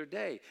every other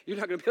day. You're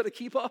not going to be able to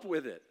keep up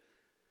with it.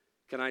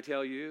 Can I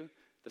tell you,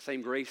 the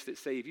same grace that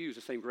saved you is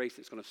the same grace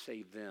that's going to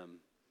save them.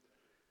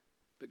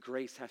 But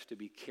grace has to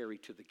be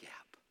carried to the gap.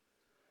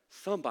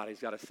 Somebody's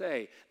got to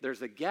say,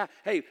 there's a gap.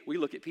 Hey, we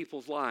look at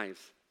people's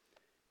lives,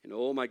 and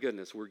oh my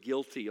goodness, we're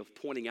guilty of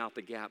pointing out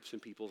the gaps in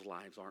people's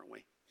lives, aren't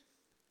we?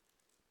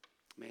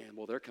 Man,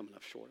 well, they're coming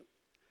up short.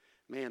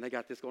 Man, they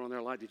got this going on in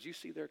their life. Did you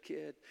see their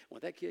kid?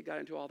 When that kid got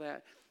into all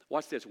that,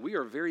 watch this. We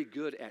are very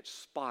good at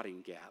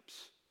spotting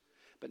gaps,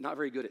 but not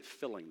very good at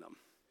filling them.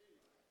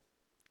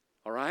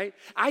 All right?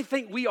 I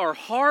think we are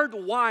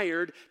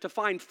hardwired to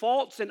find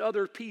faults in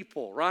other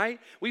people, right?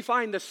 We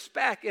find the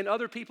speck in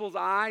other people's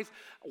eyes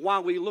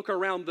while we look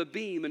around the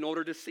beam in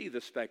order to see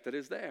the speck that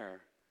is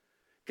there.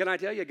 Can I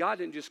tell you, God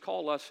didn't just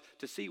call us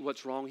to see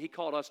what's wrong. He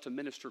called us to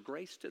minister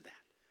grace to that.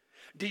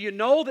 Do you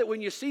know that when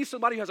you see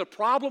somebody who has a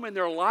problem in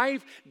their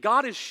life,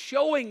 God is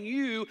showing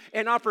you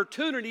an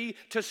opportunity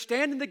to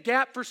stand in the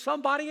gap for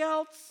somebody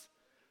else?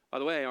 By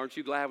the way, aren't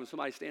you glad when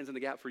somebody stands in the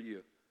gap for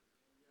you?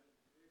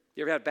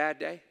 You ever had a bad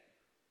day?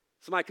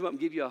 Somebody come up and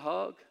give you a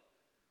hug?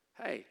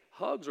 Hey,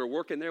 hugs are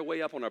working their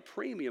way up on a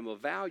premium of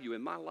value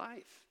in my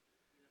life.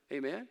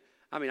 Amen?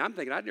 I mean, I'm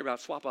thinking I'd never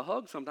swap a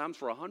hug sometimes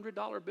for a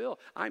 $100 bill.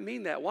 I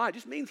mean that. Why? It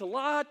just means a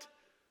lot.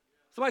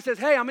 Somebody says,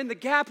 hey, I'm in the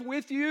gap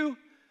with you.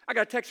 I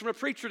got a text from a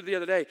preacher the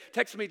other day.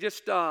 Texted me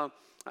just out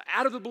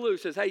of the blue.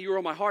 Says, hey, you were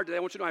on my heart today.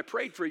 I want you to know I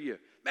prayed for you.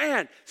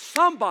 Man,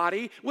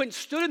 somebody went and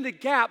stood in the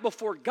gap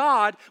before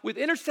God with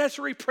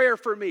intercessory prayer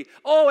for me.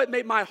 Oh, it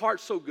made my heart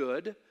so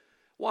good.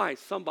 Why?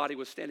 Somebody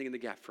was standing in the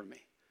gap for me.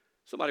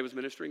 Somebody was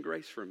ministering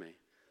grace for me.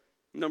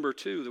 Number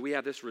two, that we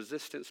have this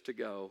resistance to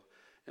go.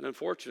 And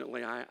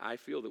unfortunately, I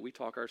feel that we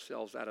talk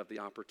ourselves out of the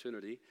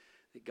opportunity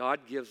that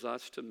God gives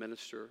us to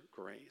minister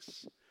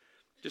grace.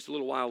 Just a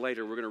little while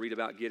later, we're going to read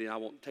about Gideon. I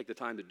won't take the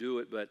time to do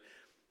it, but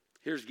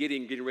here's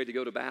Gideon getting ready to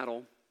go to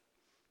battle.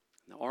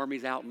 The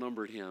army's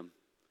outnumbered him.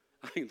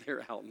 I mean,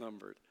 they're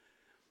outnumbered.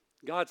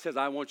 God says,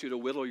 I want you to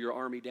whittle your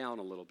army down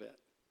a little bit.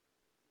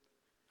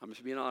 I'm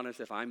just being honest.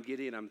 If I'm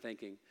Gideon, I'm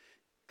thinking,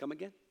 come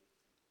again?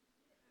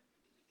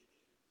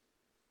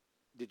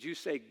 Did you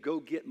say go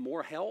get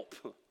more help?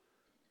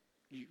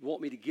 You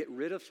want me to get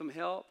rid of some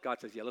help?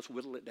 God says, yeah, let's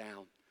whittle it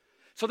down.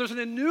 So there's an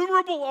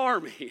innumerable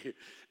army,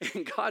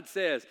 and God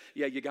says,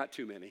 yeah, you got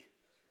too many.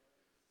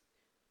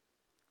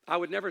 I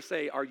would never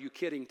say, are you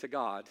kidding to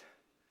God?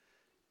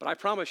 But I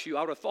promise you,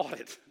 I would have thought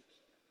it.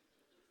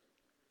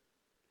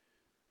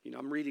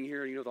 I'm reading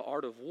here, the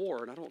art of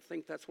war, and I don't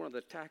think that's one of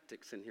the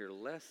tactics in here.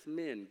 Less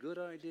men, good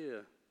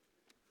idea.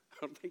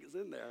 I don't think it's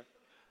in there.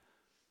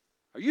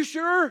 Are you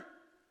sure?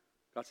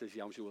 God says,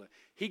 yeah, I'm sure.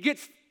 He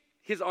gets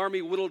his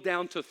army whittled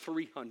down to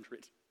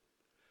 300.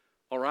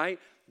 All right?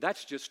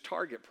 That's just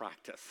target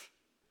practice.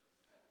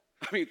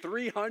 I mean,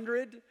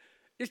 300?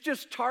 It's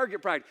just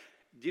target practice.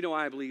 Do you know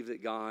I believe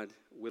that God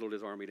whittled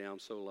his army down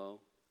so low?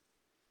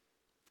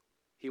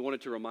 He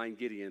wanted to remind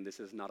Gideon, this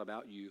is not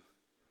about you.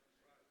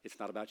 It's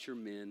not about your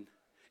men.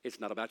 It's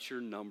not about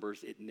your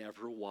numbers. It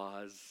never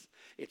was.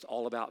 It's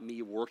all about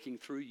me working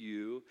through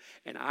you,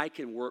 and I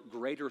can work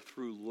greater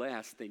through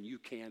less than you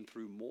can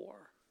through more.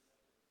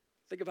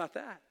 Think about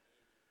that.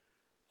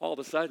 All of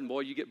a sudden,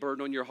 boy, you get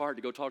burden on your heart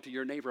to go talk to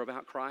your neighbor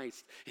about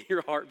Christ.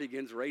 Your heart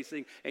begins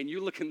racing, and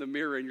you look in the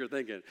mirror and you're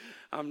thinking,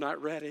 I'm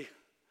not ready.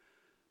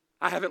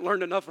 I haven't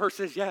learned enough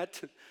verses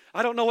yet.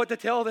 I don't know what to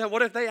tell them.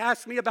 What if they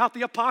ask me about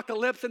the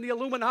apocalypse and the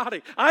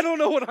Illuminati? I don't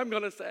know what I'm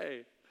going to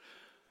say.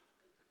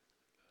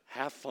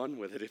 Have fun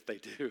with it if they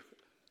do.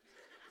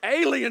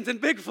 Aliens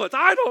and Bigfoots,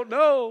 I don't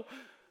know.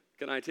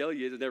 Can I tell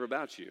you, it's never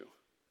about you.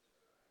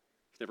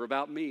 It's never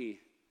about me.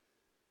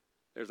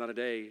 There's not a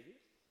day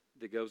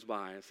that goes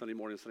by, Sunday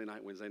morning, Sunday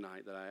night, Wednesday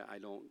night, that I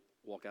don't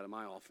walk out of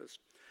my office.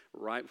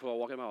 Right before I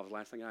walk out of my office, the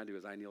last thing I do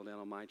is I kneel down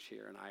on my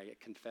chair and I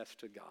confess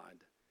to God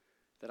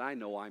that I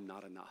know I'm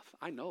not enough.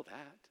 I know that.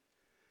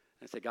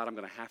 And I say, God, I'm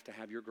going to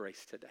have your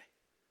grace today.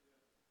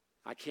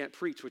 I can't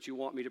preach what you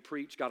want me to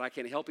preach. God, I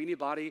can't help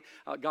anybody.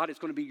 God, it's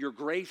going to be your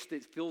grace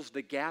that fills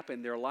the gap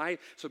in their life.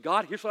 So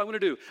God, here's what I'm going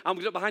to do. I'm going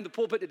to get behind the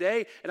pulpit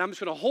today, and I'm just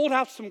going to hold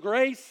out some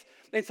grace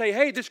and say,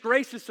 hey, this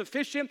grace is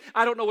sufficient.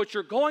 I don't know what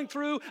you're going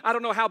through. I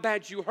don't know how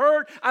bad you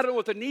hurt. I don't know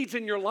what the needs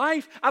in your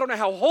life. I don't know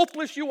how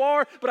hopeless you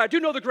are, but I do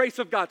know the grace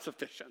of God's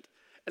sufficient.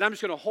 And I'm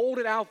just going to hold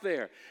it out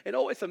there. And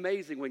oh, it's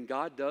amazing when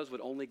God does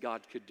what only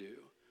God could do.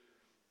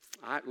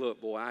 I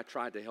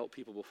tried to help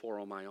people before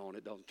on my own.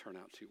 It doesn't turn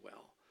out too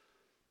well.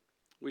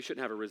 We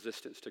shouldn't have a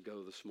resistance to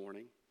go this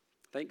morning.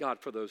 Thank God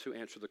for those who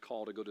answer the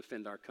call to go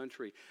defend our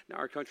country. Now,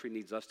 our country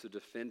needs us to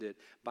defend it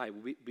by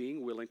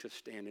being willing to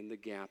stand in the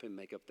gap and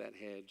make up that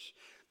hedge.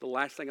 The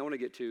last thing I want to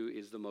get to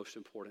is the most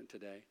important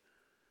today.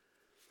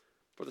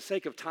 For the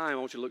sake of time, I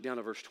want you to look down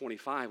to verse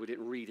 25. We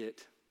didn't read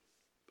it.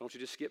 I want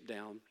you to skip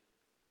down.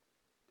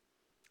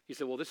 He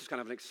said, well, this is kind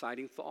of an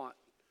exciting thought.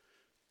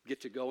 Get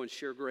to go and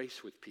share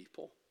grace with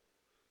people.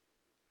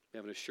 We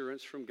have an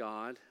assurance from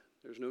God.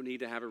 There's no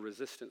need to have a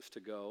resistance to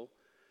go.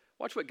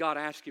 Watch what God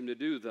asked him to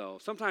do, though.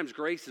 Sometimes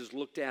grace is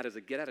looked at as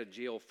a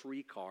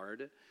get-out-of-jail-free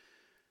card,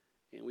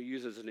 and we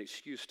use it as an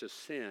excuse to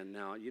sin.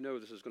 Now, you know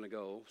this is going to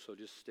go, so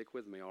just stick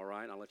with me, all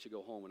right? I'll let you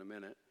go home in a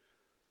minute.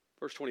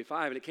 Verse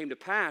 25, and it came to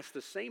pass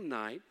the same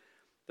night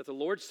that the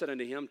Lord said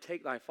unto him,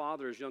 take thy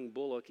father's young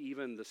bullock,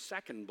 even the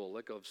second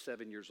bullock of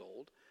 7 years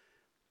old,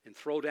 and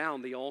throw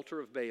down the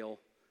altar of Baal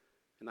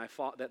and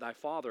that thy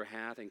father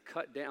hath, and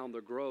cut down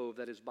the grove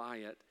that is by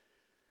it,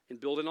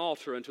 and build an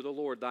altar unto the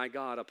Lord thy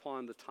God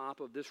upon the top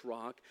of this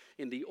rock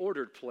in the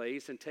ordered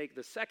place, and take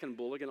the second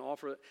bullock and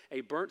offer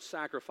a burnt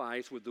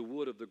sacrifice with the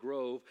wood of the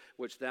grove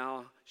which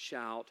thou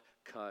shalt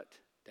cut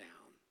down.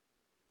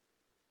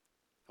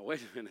 Now,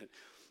 wait a minute.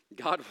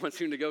 God wants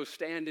him to go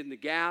stand in the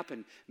gap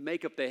and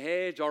make up the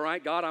hedge. All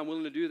right, God, I'm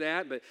willing to do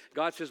that. But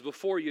God says,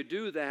 before you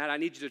do that, I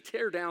need you to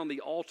tear down the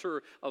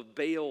altar of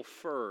Baal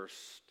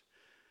first.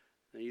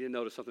 Now, you didn't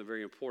notice something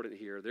very important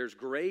here. There's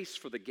grace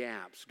for the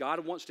gaps.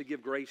 God wants to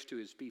give grace to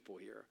his people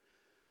here.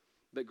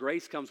 But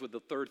grace comes with the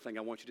third thing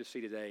I want you to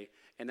see today,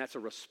 and that's a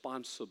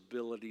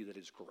responsibility that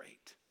is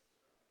great.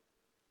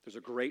 There's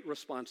a great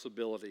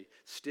responsibility.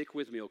 Stick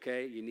with me,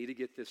 okay? You need to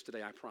get this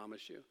today, I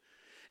promise you.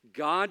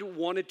 God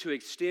wanted to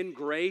extend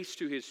grace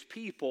to his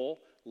people.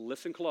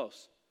 Listen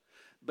close.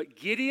 But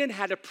Gideon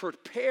had to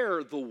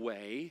prepare the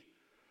way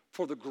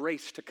for the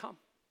grace to come.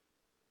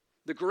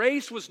 The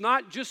grace was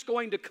not just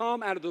going to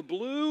come out of the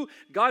blue.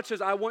 God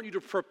says, I want you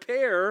to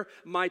prepare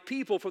my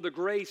people for the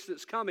grace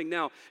that's coming.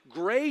 Now,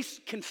 grace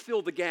can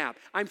fill the gap.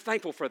 I'm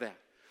thankful for that.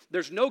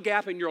 There's no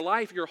gap in your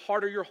life, your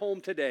heart, or your home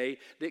today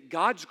that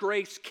God's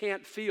grace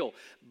can't fill.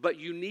 But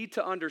you need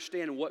to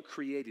understand what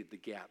created the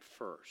gap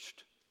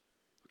first.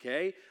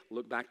 Okay?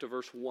 Look back to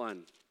verse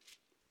 1.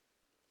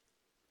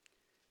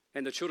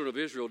 And the children of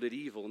Israel did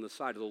evil in the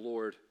sight of the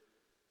Lord.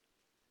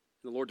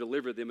 And the Lord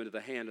delivered them into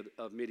the hand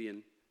of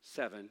Midian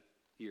 7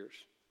 years.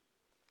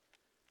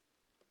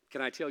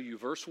 Can I tell you,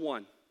 verse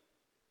 1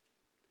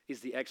 is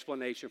the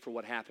explanation for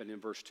what happened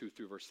in verse 2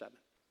 through verse 7.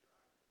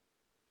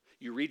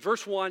 You read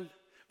verse 1.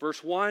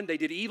 Verse 1, they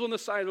did evil in the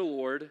sight of the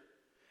Lord.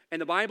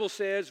 And the Bible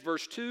says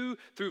verse 2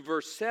 through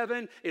verse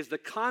 7 is the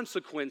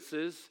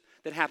consequences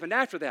that happened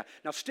after that.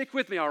 Now stick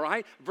with me, all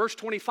right? Verse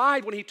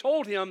 25, when he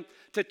told him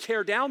to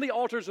tear down the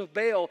altars of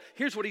Baal,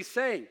 here's what he's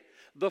saying.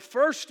 The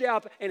first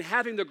step in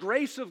having the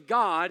grace of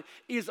God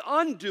is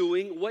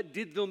undoing what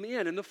did them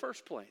in the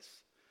first place.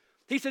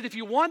 He said, if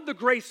you want the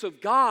grace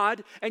of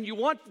God and you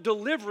want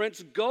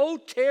deliverance, go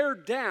tear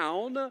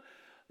down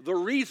the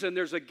reason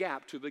there's a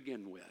gap to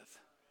begin with.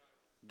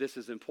 This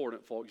is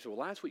important, folks. You say,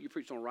 well, that's what you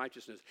preached on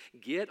righteousness.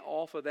 Get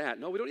off of that.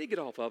 No, we don't need to get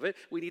off of it.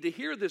 We need to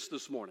hear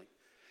this morning.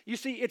 You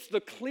see, it's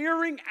the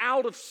clearing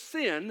out of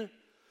sin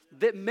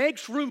that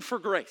makes room for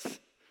grace.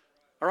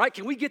 All right,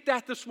 can we get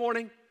that this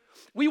morning?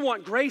 We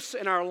want grace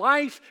in our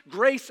life,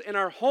 grace in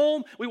our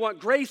home. We want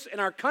grace in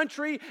our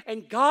country,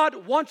 and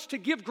God wants to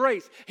give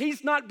grace.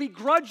 He's not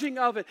begrudging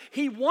of it.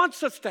 He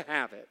wants us to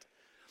have it.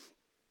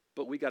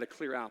 But we got to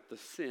clear out the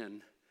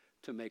sin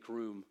to make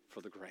room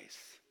for the grace.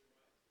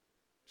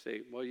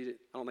 See, well, I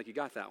don't think you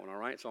got that one, all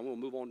right? So I'm going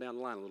to move on down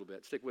the line a little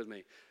bit. Stick with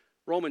me.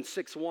 Romans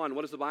 6:1,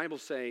 what does the Bible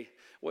say?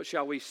 What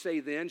shall we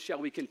say then? Shall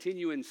we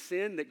continue in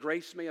sin that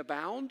grace may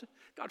abound?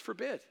 God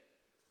forbid.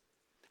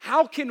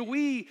 How can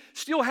we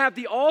still have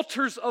the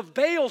altars of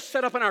Baal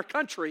set up in our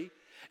country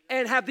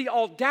and have the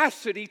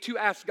audacity to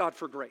ask God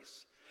for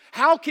grace?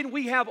 How can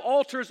we have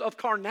altars of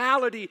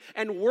carnality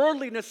and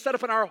worldliness set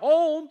up in our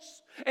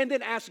homes and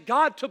then ask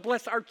God to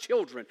bless our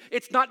children?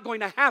 It's not going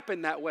to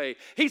happen that way.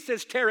 He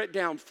says, tear it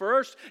down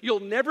first.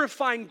 You'll never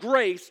find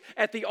grace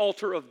at the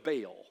altar of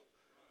Baal.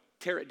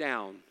 Tear it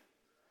down.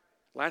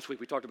 Last week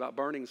we talked about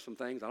burning some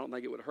things. I don't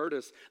think it would hurt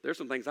us. There's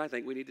some things I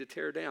think we need to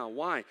tear down.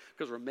 Why?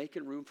 Because we're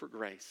making room for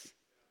grace.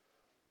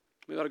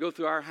 We got to go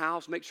through our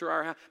house, make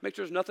sure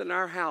there's nothing in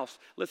our house,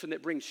 listen,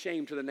 that brings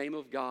shame to the name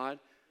of God.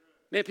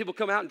 Man, people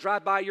come out and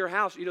drive by your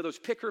house. You know those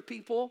picker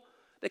people?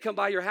 They come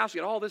by your house,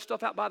 you got all this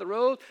stuff out by the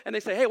road, and they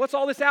say, hey, what's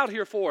all this out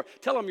here for?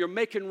 Tell them you're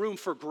making room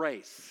for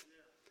grace.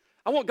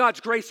 I want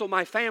God's grace on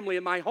my family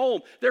and my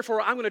home.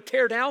 Therefore, I'm going to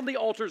tear down the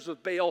altars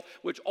of Baal,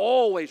 which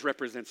always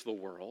represents the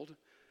world.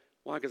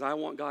 Why? Because I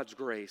want God's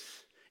grace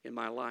in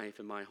my life,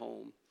 in my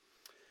home.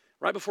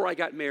 Right before I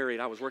got married,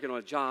 I was working on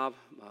a job.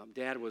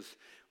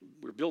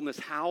 We were building this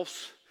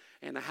house,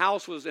 and the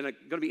house was going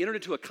to be entered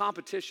into a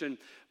competition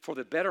for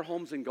the Better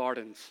Homes and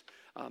Gardens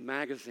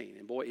magazine.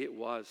 And boy, it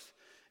was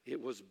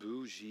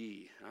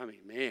bougie. I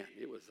mean, man,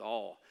 it was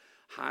all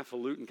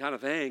highfalutin kind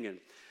of thing. And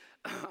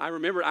I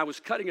remember I was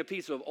cutting a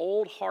piece of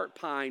old heart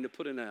pine to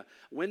put in a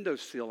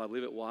windowsill, I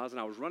believe it was,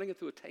 and I was running it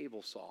through a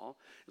table saw.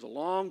 It was a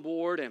long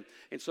board,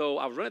 and so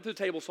I was running through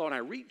the table saw, and I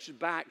reached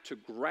back to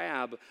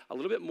grab a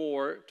little bit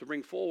more to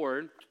bring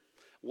forward,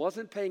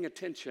 wasn't paying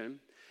attention,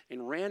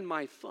 and ran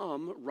my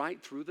thumb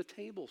right through the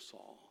table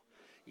saw.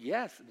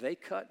 Yes, they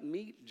cut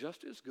meat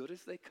just as good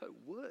as they cut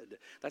wood.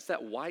 That's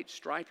that white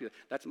stripe.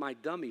 That's my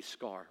dummy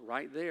scar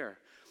right there.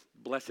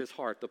 Bless his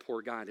heart, the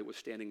poor guy that was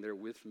standing there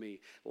with me,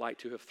 like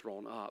to have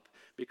thrown up.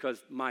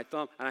 Because my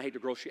thumb, and I hate to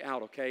gross you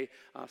out, okay?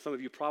 Some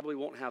of you probably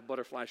won't have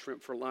butterfly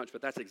shrimp for lunch,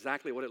 but that's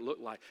exactly what it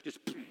looked like.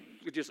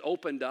 It just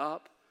opened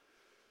up.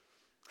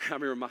 I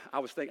remember I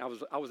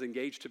was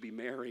engaged to be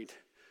married.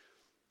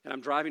 And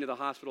I'm driving to the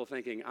hospital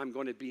thinking, I'm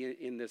going to be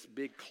in this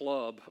big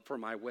club for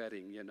my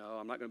wedding, you know.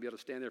 I'm not going to be able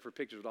to stand there for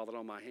pictures with all that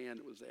on my hand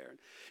that was there. And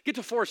get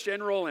to Forest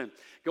General and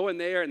go in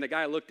there, and the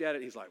guy looked at it,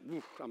 and he's like,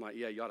 woof. I'm like,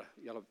 yeah, you ought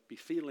to be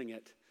feeling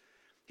it.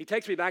 He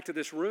takes me back to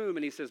this room,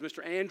 and he says,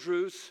 Mr.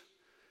 Andrews,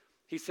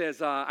 he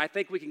says, I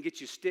think we can get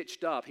you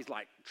stitched up. He's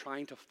like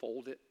trying to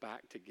fold it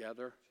back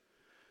together.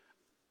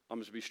 I'm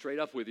just going to be straight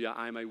up with you.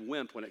 I'm a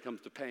wimp when it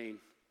comes to pain.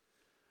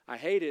 I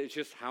hate it. It's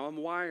just how I'm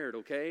wired,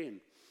 okay? And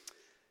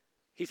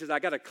he says, I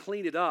got to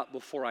clean it up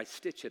before I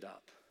stitch it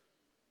up.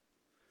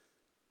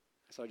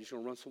 So I'm just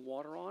going to run some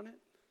water on it.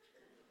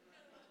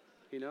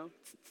 You know?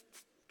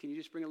 Can you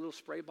just bring a little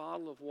spray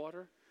bottle of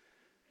water?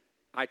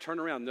 I turn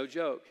around, no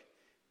joke.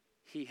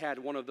 He had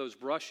one of those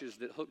brushes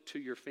that hook to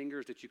your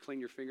fingers that you clean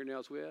your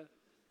fingernails with.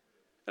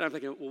 And I'm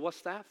thinking, well,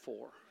 what's that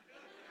for?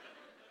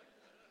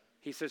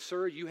 He says,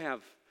 sir, you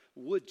have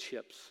wood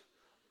chips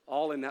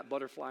all in that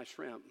butterfly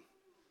shrimp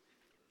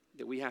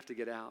that we have to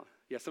get out.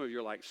 Yeah, some of you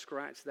are like,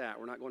 scratch that.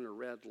 We're not going to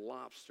Red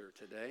Lobster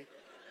today.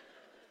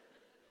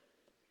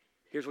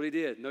 Here's what he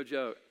did, no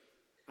joke.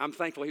 I'm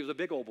thankful he was a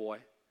big old boy.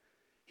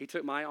 He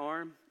took my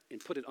arm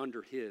and put it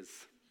under his.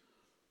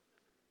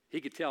 He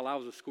could tell I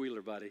was a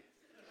squealer, buddy.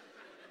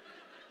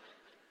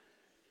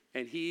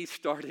 And he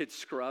started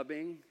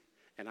scrubbing,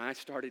 and I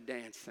started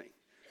dancing.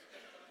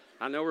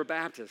 I know we're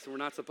Baptists, and we're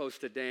not supposed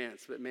to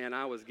dance, but man,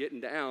 I was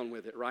getting down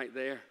with it right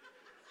there.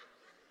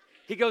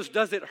 He goes,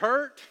 does it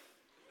hurt?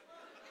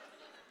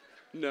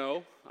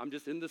 No, I'm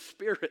just in the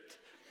spirit.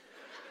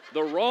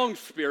 The wrong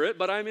spirit,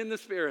 but I'm in the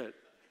spirit.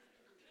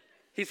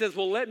 He says,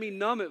 well, let me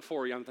numb it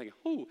for you. I'm thinking,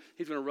 ooh,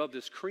 he's going to rub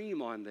this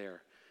cream on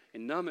there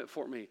and numb it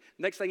for me.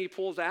 Next thing he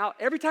pulls out,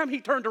 every time he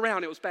turned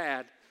around, it was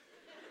bad.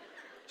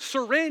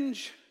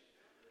 Syringe.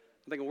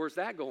 I'm thinking, where's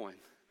that going?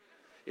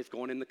 It's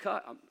going in the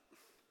cut.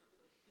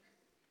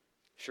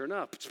 Sure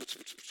enough,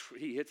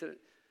 he hits it.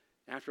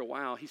 After a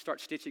while, he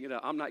starts stitching it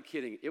up. I'm not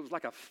kidding. It was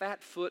like a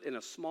fat foot in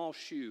a small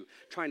shoe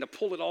trying to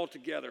pull it all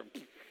together.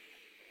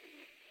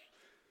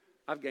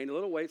 I've gained a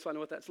little weight, so I know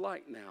what that's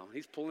like now.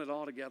 He's pulling it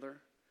all together.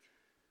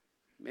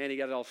 Man, he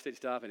got it all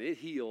stitched up, and it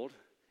healed.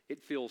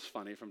 It feels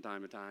funny from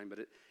time to time, but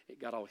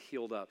it got all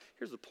healed up.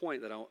 Here's the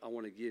point that I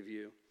want to give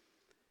you.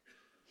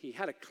 He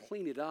had to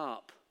clean it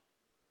up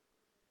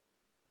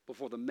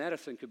before the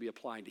medicine could be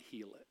applied to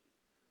heal it.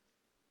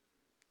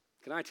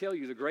 Can I tell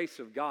you, the grace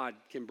of God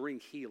can bring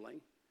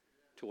healing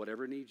to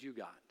whatever needs you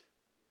got,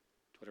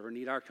 to whatever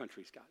need our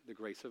country's got. The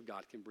grace of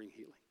God can bring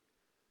healing.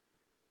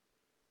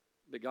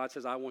 But God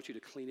says, I want you to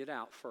clean it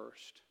out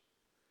first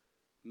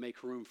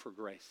make room for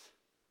grace.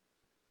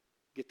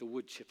 Get the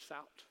wood chips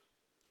out.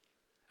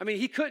 I mean,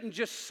 he couldn't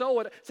just sew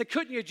it. Said,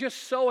 couldn't you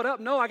just sew it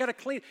up? No, I got to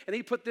clean it. And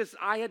he put this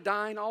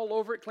iodine all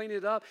over it, cleaned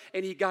it up,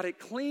 and he got it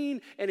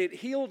clean, and it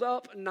healed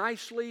up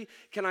nicely.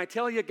 Can I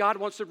tell you, God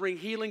wants to bring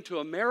healing to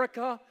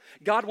America.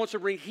 God wants to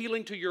bring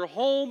healing to your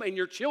home and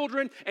your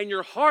children and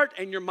your heart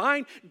and your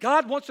mind.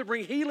 God wants to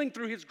bring healing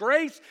through his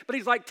grace, but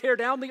he's like, tear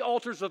down the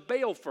altars of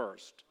Baal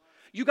first.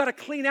 You got to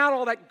clean out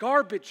all that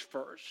garbage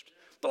first.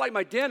 But like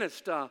my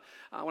dentist, when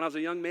I was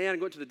a young man, I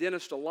went to the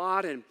dentist a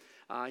lot, and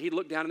he'd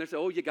look down and say,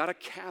 oh, you got a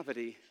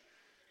cavity.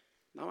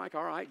 And I'm like,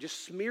 all right,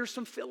 just smear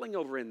some filling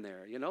over in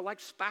there, like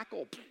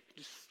spackle.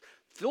 Just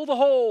fill the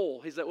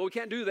hole. He said, well, we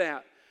can't do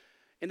that.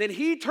 And then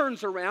he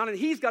turns around and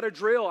he's got a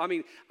drill. I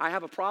mean, I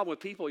have a problem with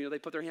people, they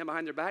put their hand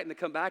behind their back and they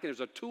come back and there's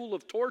a tool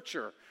of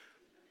torture.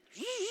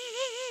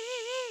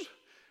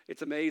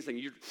 It's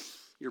amazing.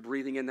 You're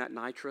breathing in that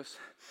nitrous.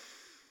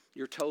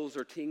 Your toes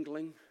are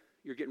tingling.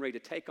 You're getting ready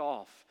to take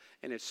off.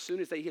 And as soon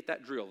as they hit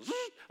that drill,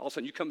 all of a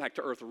sudden you come back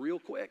to earth real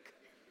quick.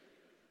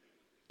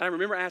 And I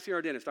remember asking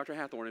our dentist, Dr.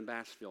 Hathorne in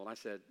Bassfield, I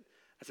said,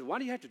 why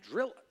do you have to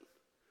drill it?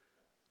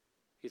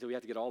 He said, we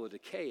have to get all the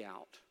decay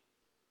out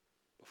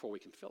before we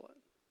can fill it.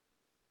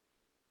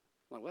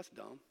 I'm like, well, that's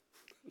dumb.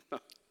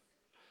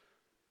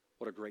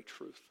 What a great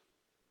truth.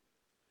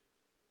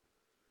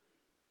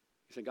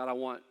 He said, God, I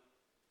want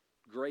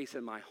grace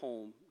in my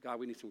home. God,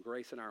 we need some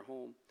grace in our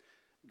home.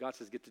 God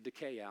says, get the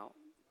decay out,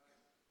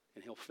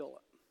 and he'll fill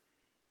it.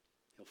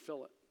 He'll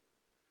fill it.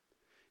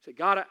 He said,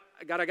 God,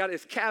 I got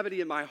this cavity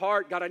in my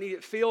heart. God, I need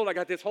it filled. I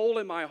got this hole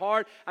in my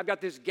heart. I've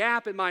got this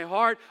gap in my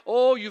heart.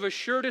 Oh, you've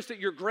assured us that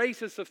your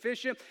grace is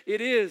sufficient.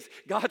 It is.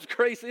 God's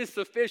grace is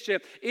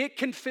sufficient. It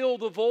can fill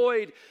the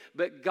void,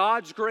 but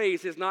God's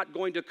grace is not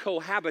going to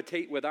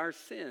cohabitate with our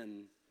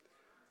sin.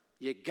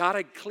 You got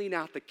to clean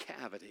out the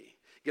cavity.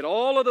 Get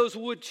all of those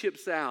wood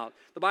chips out.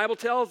 The Bible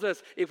tells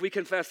us if we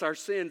confess our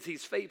sins,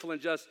 he's faithful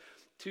and just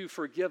to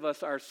forgive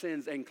us our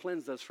sins and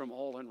cleanse us from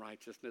all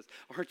unrighteousness.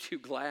 Aren't you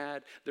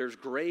glad there's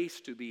grace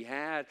to be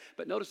had?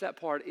 But notice that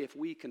part, if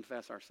we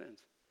confess our sins.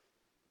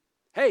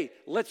 Hey,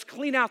 let's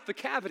clean out the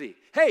cavity.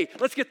 Hey,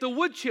 let's get the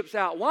wood chips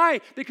out. Why?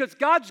 Because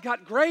God's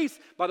got grace.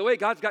 By the way,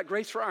 God's got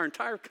grace for our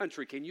entire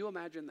country. Can you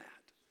imagine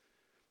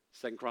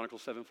that? 2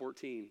 Chronicles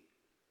 7:14.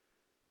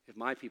 If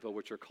my people,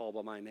 which are called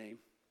by my name,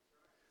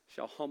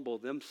 shall humble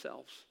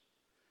themselves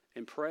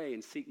and pray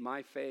and seek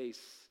my face,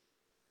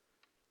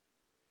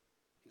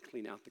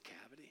 clean out the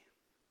cavity.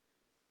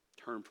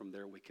 Turn from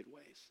their wicked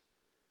ways.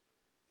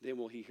 Then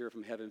will he hear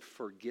from heaven,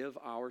 forgive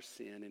our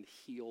sin and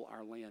heal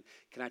our land.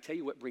 Can I tell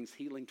you what brings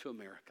healing to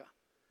America?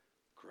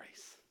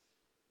 Grace.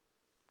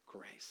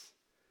 Grace.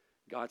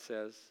 God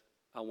says,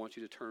 I want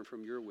you to turn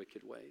from your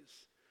wicked ways.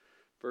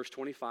 Verse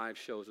 25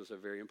 shows us a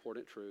very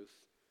important truth.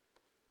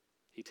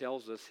 He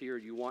tells us here,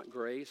 you want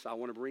grace? I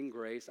want to bring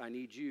grace. I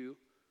need you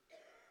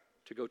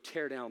to go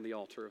tear down the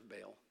altar of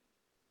Baal.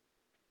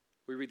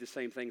 We read the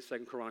same thing,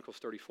 2 Chronicles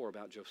 34,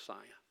 about Josiah.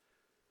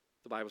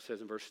 The Bible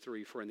says in verse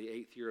 3, for in the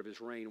 8th year of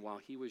his reign, while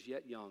he was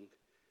yet young,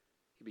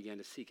 he began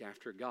to seek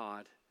after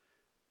God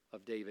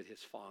of David his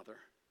father.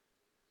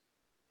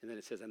 And then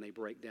it says, and they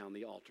break down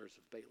the altars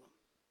of Baalim.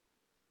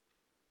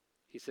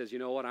 He says, you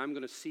know what, I'm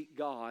going to seek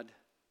God.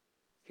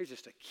 Here's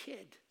just a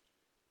kid.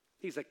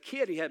 He's a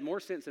kid. He had more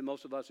sense than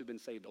most of us who've been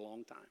saved a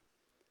long time.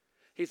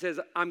 He says,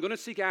 I'm going to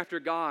seek after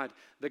God,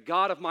 the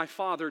God of my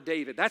father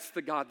David. That's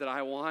the God that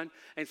I want.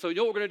 And so you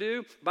know what we're going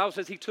to do? The Bible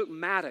says he took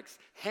mattocks,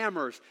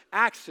 hammers,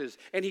 axes,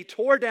 and he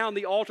tore down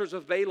the altars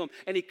of Baalim,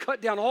 and he cut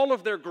down all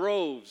of their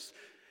groves.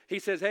 He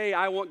says, hey,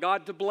 I want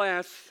God to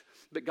bless,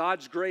 but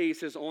God's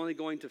grace is only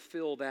going to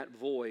fill that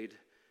void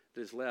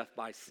that is left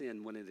by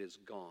sin when it is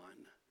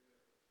gone.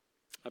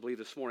 I believe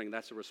this morning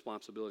that's a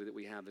responsibility that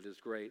we have that is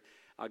great.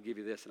 I'll give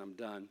you this and I'm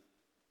done.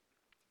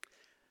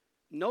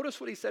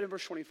 Notice what he said in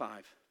verse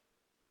 25.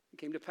 It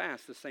came to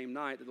pass the same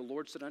night that the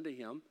Lord said unto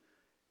him,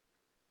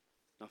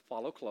 now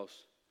follow close,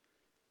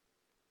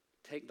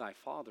 take thy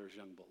father's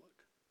young bullock.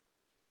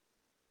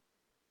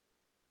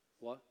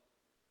 What?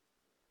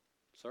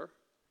 Sir?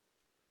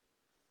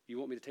 You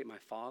want me to take my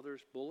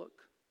father's bullock?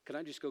 Can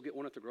I just go get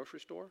one at the grocery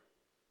store?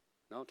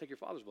 No, take your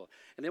father's bullock.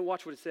 And then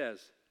watch what it says.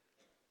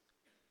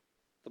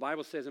 The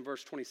Bible says in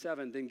verse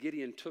 27, then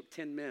Gideon took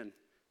 10 men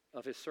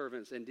of his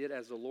servants and did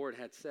as the Lord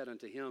had said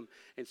unto him.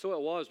 And so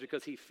it was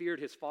because he feared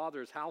his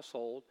father's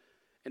household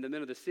and the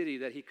men of the city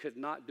that he could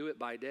not do it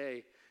by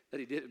day, that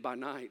he did it by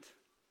night.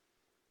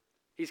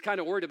 He's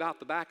kind of worried about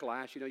the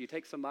backlash. You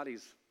take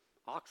somebody's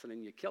oxen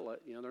and you kill it.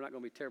 They're not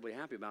going to be terribly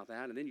happy about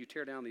that. And then you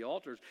tear down the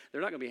altars.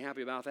 They're not going to be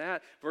happy about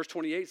that. Verse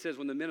 28 says,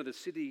 when the men of the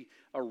city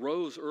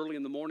arose early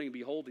in the morning,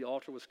 behold, the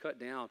altar was cut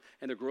down,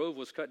 and the grove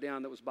was cut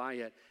down that was by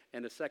it,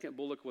 and the second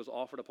bullock was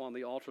offered upon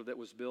the altar that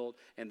was built.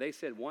 And they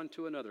said one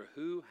to another,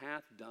 who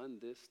hath done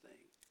this thing?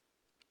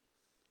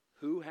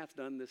 Who hath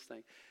done this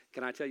thing?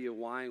 Can I tell you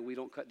why we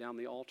don't cut down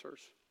the altars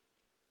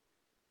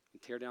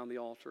and tear down the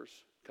altars,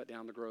 cut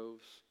down the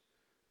groves?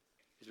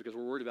 It's because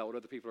we're worried about what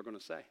other people are going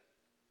to say.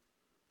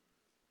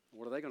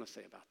 What are they going to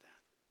say about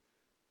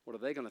that?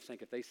 What are they going to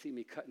think if they see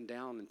me cutting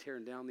down and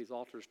tearing down these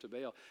altars to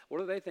Baal? What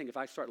do they think if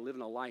I start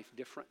living a life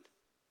different?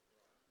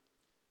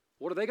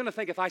 What are they going to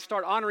think if I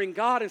start honoring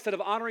God instead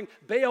of honoring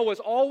Baal was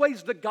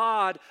always the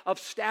god of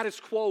status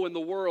quo in the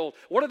world?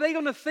 What are they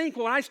going to think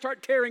when I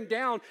start tearing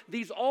down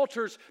these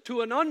altars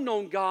to an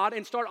unknown God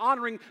and start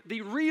honoring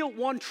the real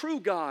one true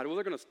God? Well,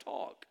 they're going to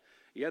talk.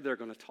 Yeah, they're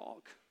going to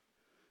talk.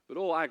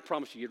 But I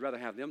promise you, you'd rather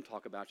have them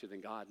talk about you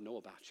than God know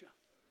about you.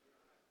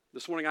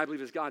 This morning, I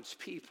believe as God's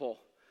people,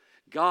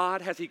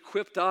 God has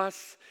equipped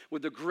us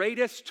with the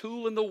greatest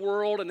tool in the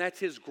world, and that's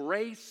His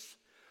grace.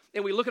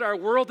 And we look at our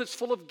world that's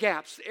full of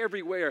gaps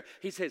everywhere.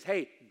 He says,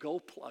 hey, go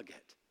plug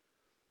it.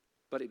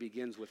 But it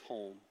begins with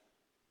home.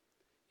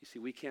 You see,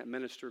 we can't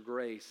minister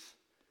grace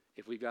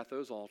if we've got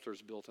those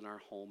altars built in our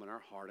home, in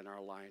our heart, in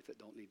our life that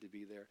don't need to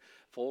be there.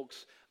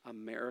 Folks,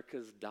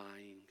 America's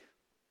dying.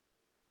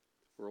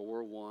 World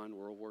War I,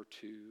 World War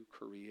II,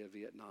 Korea,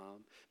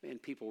 Vietnam. Man,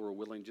 people were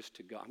willing just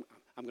to go.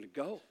 I'm going to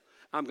go.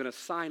 I'm going to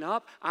sign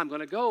up. I'm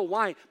going to go.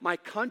 Why? My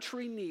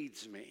country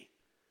needs me.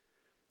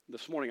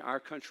 This morning, our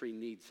country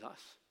needs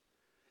us.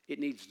 It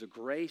needs the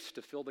grace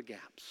to fill the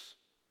gaps.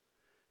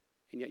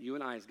 And yet you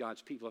and I as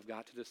God's people have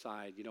got to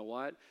decide, you know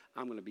what?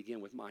 I'm going to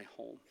begin with my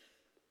home.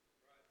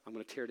 I'm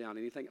going to tear down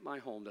anything at my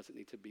home doesn't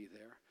need to be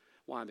there.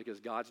 Why? Because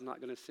God's not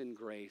going to send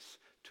grace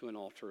to an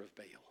altar of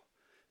Baal.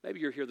 Maybe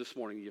you're here this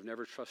morning, you've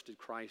never trusted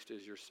Christ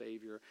as your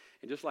Savior.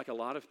 And just like a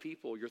lot of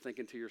people, you're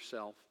thinking to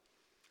yourself,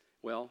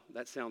 well,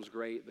 that sounds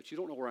great, but you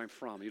don't know where I'm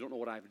from. You don't know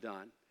what I've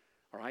done.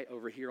 All right,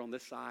 over here on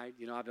this side,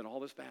 I've done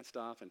all this bad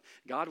stuff, and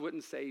God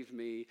wouldn't save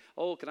me.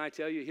 Oh, can I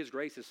tell you, His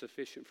grace is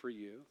sufficient for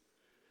you.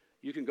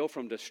 You can go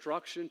from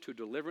destruction to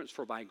deliverance,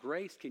 for by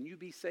grace can you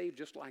be saved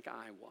just like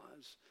I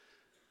was.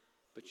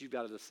 But you've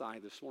got to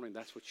decide this morning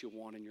that's what you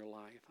want in your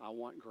life. I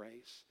want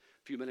grace.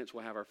 A few minutes,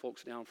 we'll have our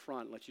folks down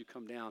front and let you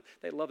come down.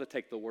 They'd love to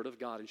take the Word of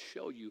God and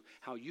show you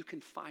how you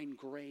can find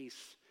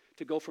grace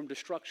to go from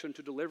destruction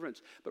to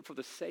deliverance. But for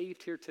the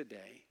saved here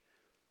today,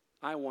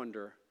 I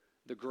wonder,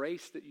 the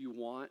grace that you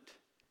want,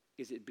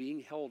 is it being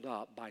held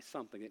up by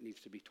something that needs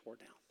to be torn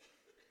down?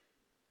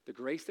 The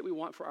grace that we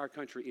want for our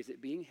country, is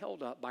it being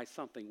held up by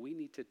something we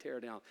need to tear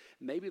down?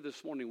 Maybe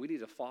this morning we need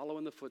to follow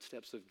in the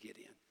footsteps of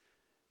Gideon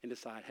and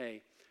decide,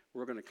 hey,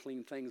 we're going to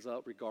clean things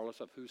up regardless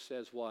of who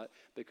says what,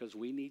 because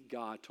we need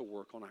God to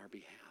work on our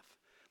behalf.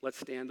 Let's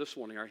stand this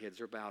morning. Our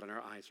heads are bowed and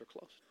our eyes are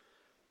closed.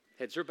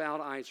 Heads are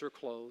bowed, eyes are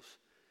closed.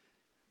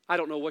 I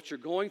don't know what you're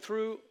going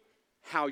through, how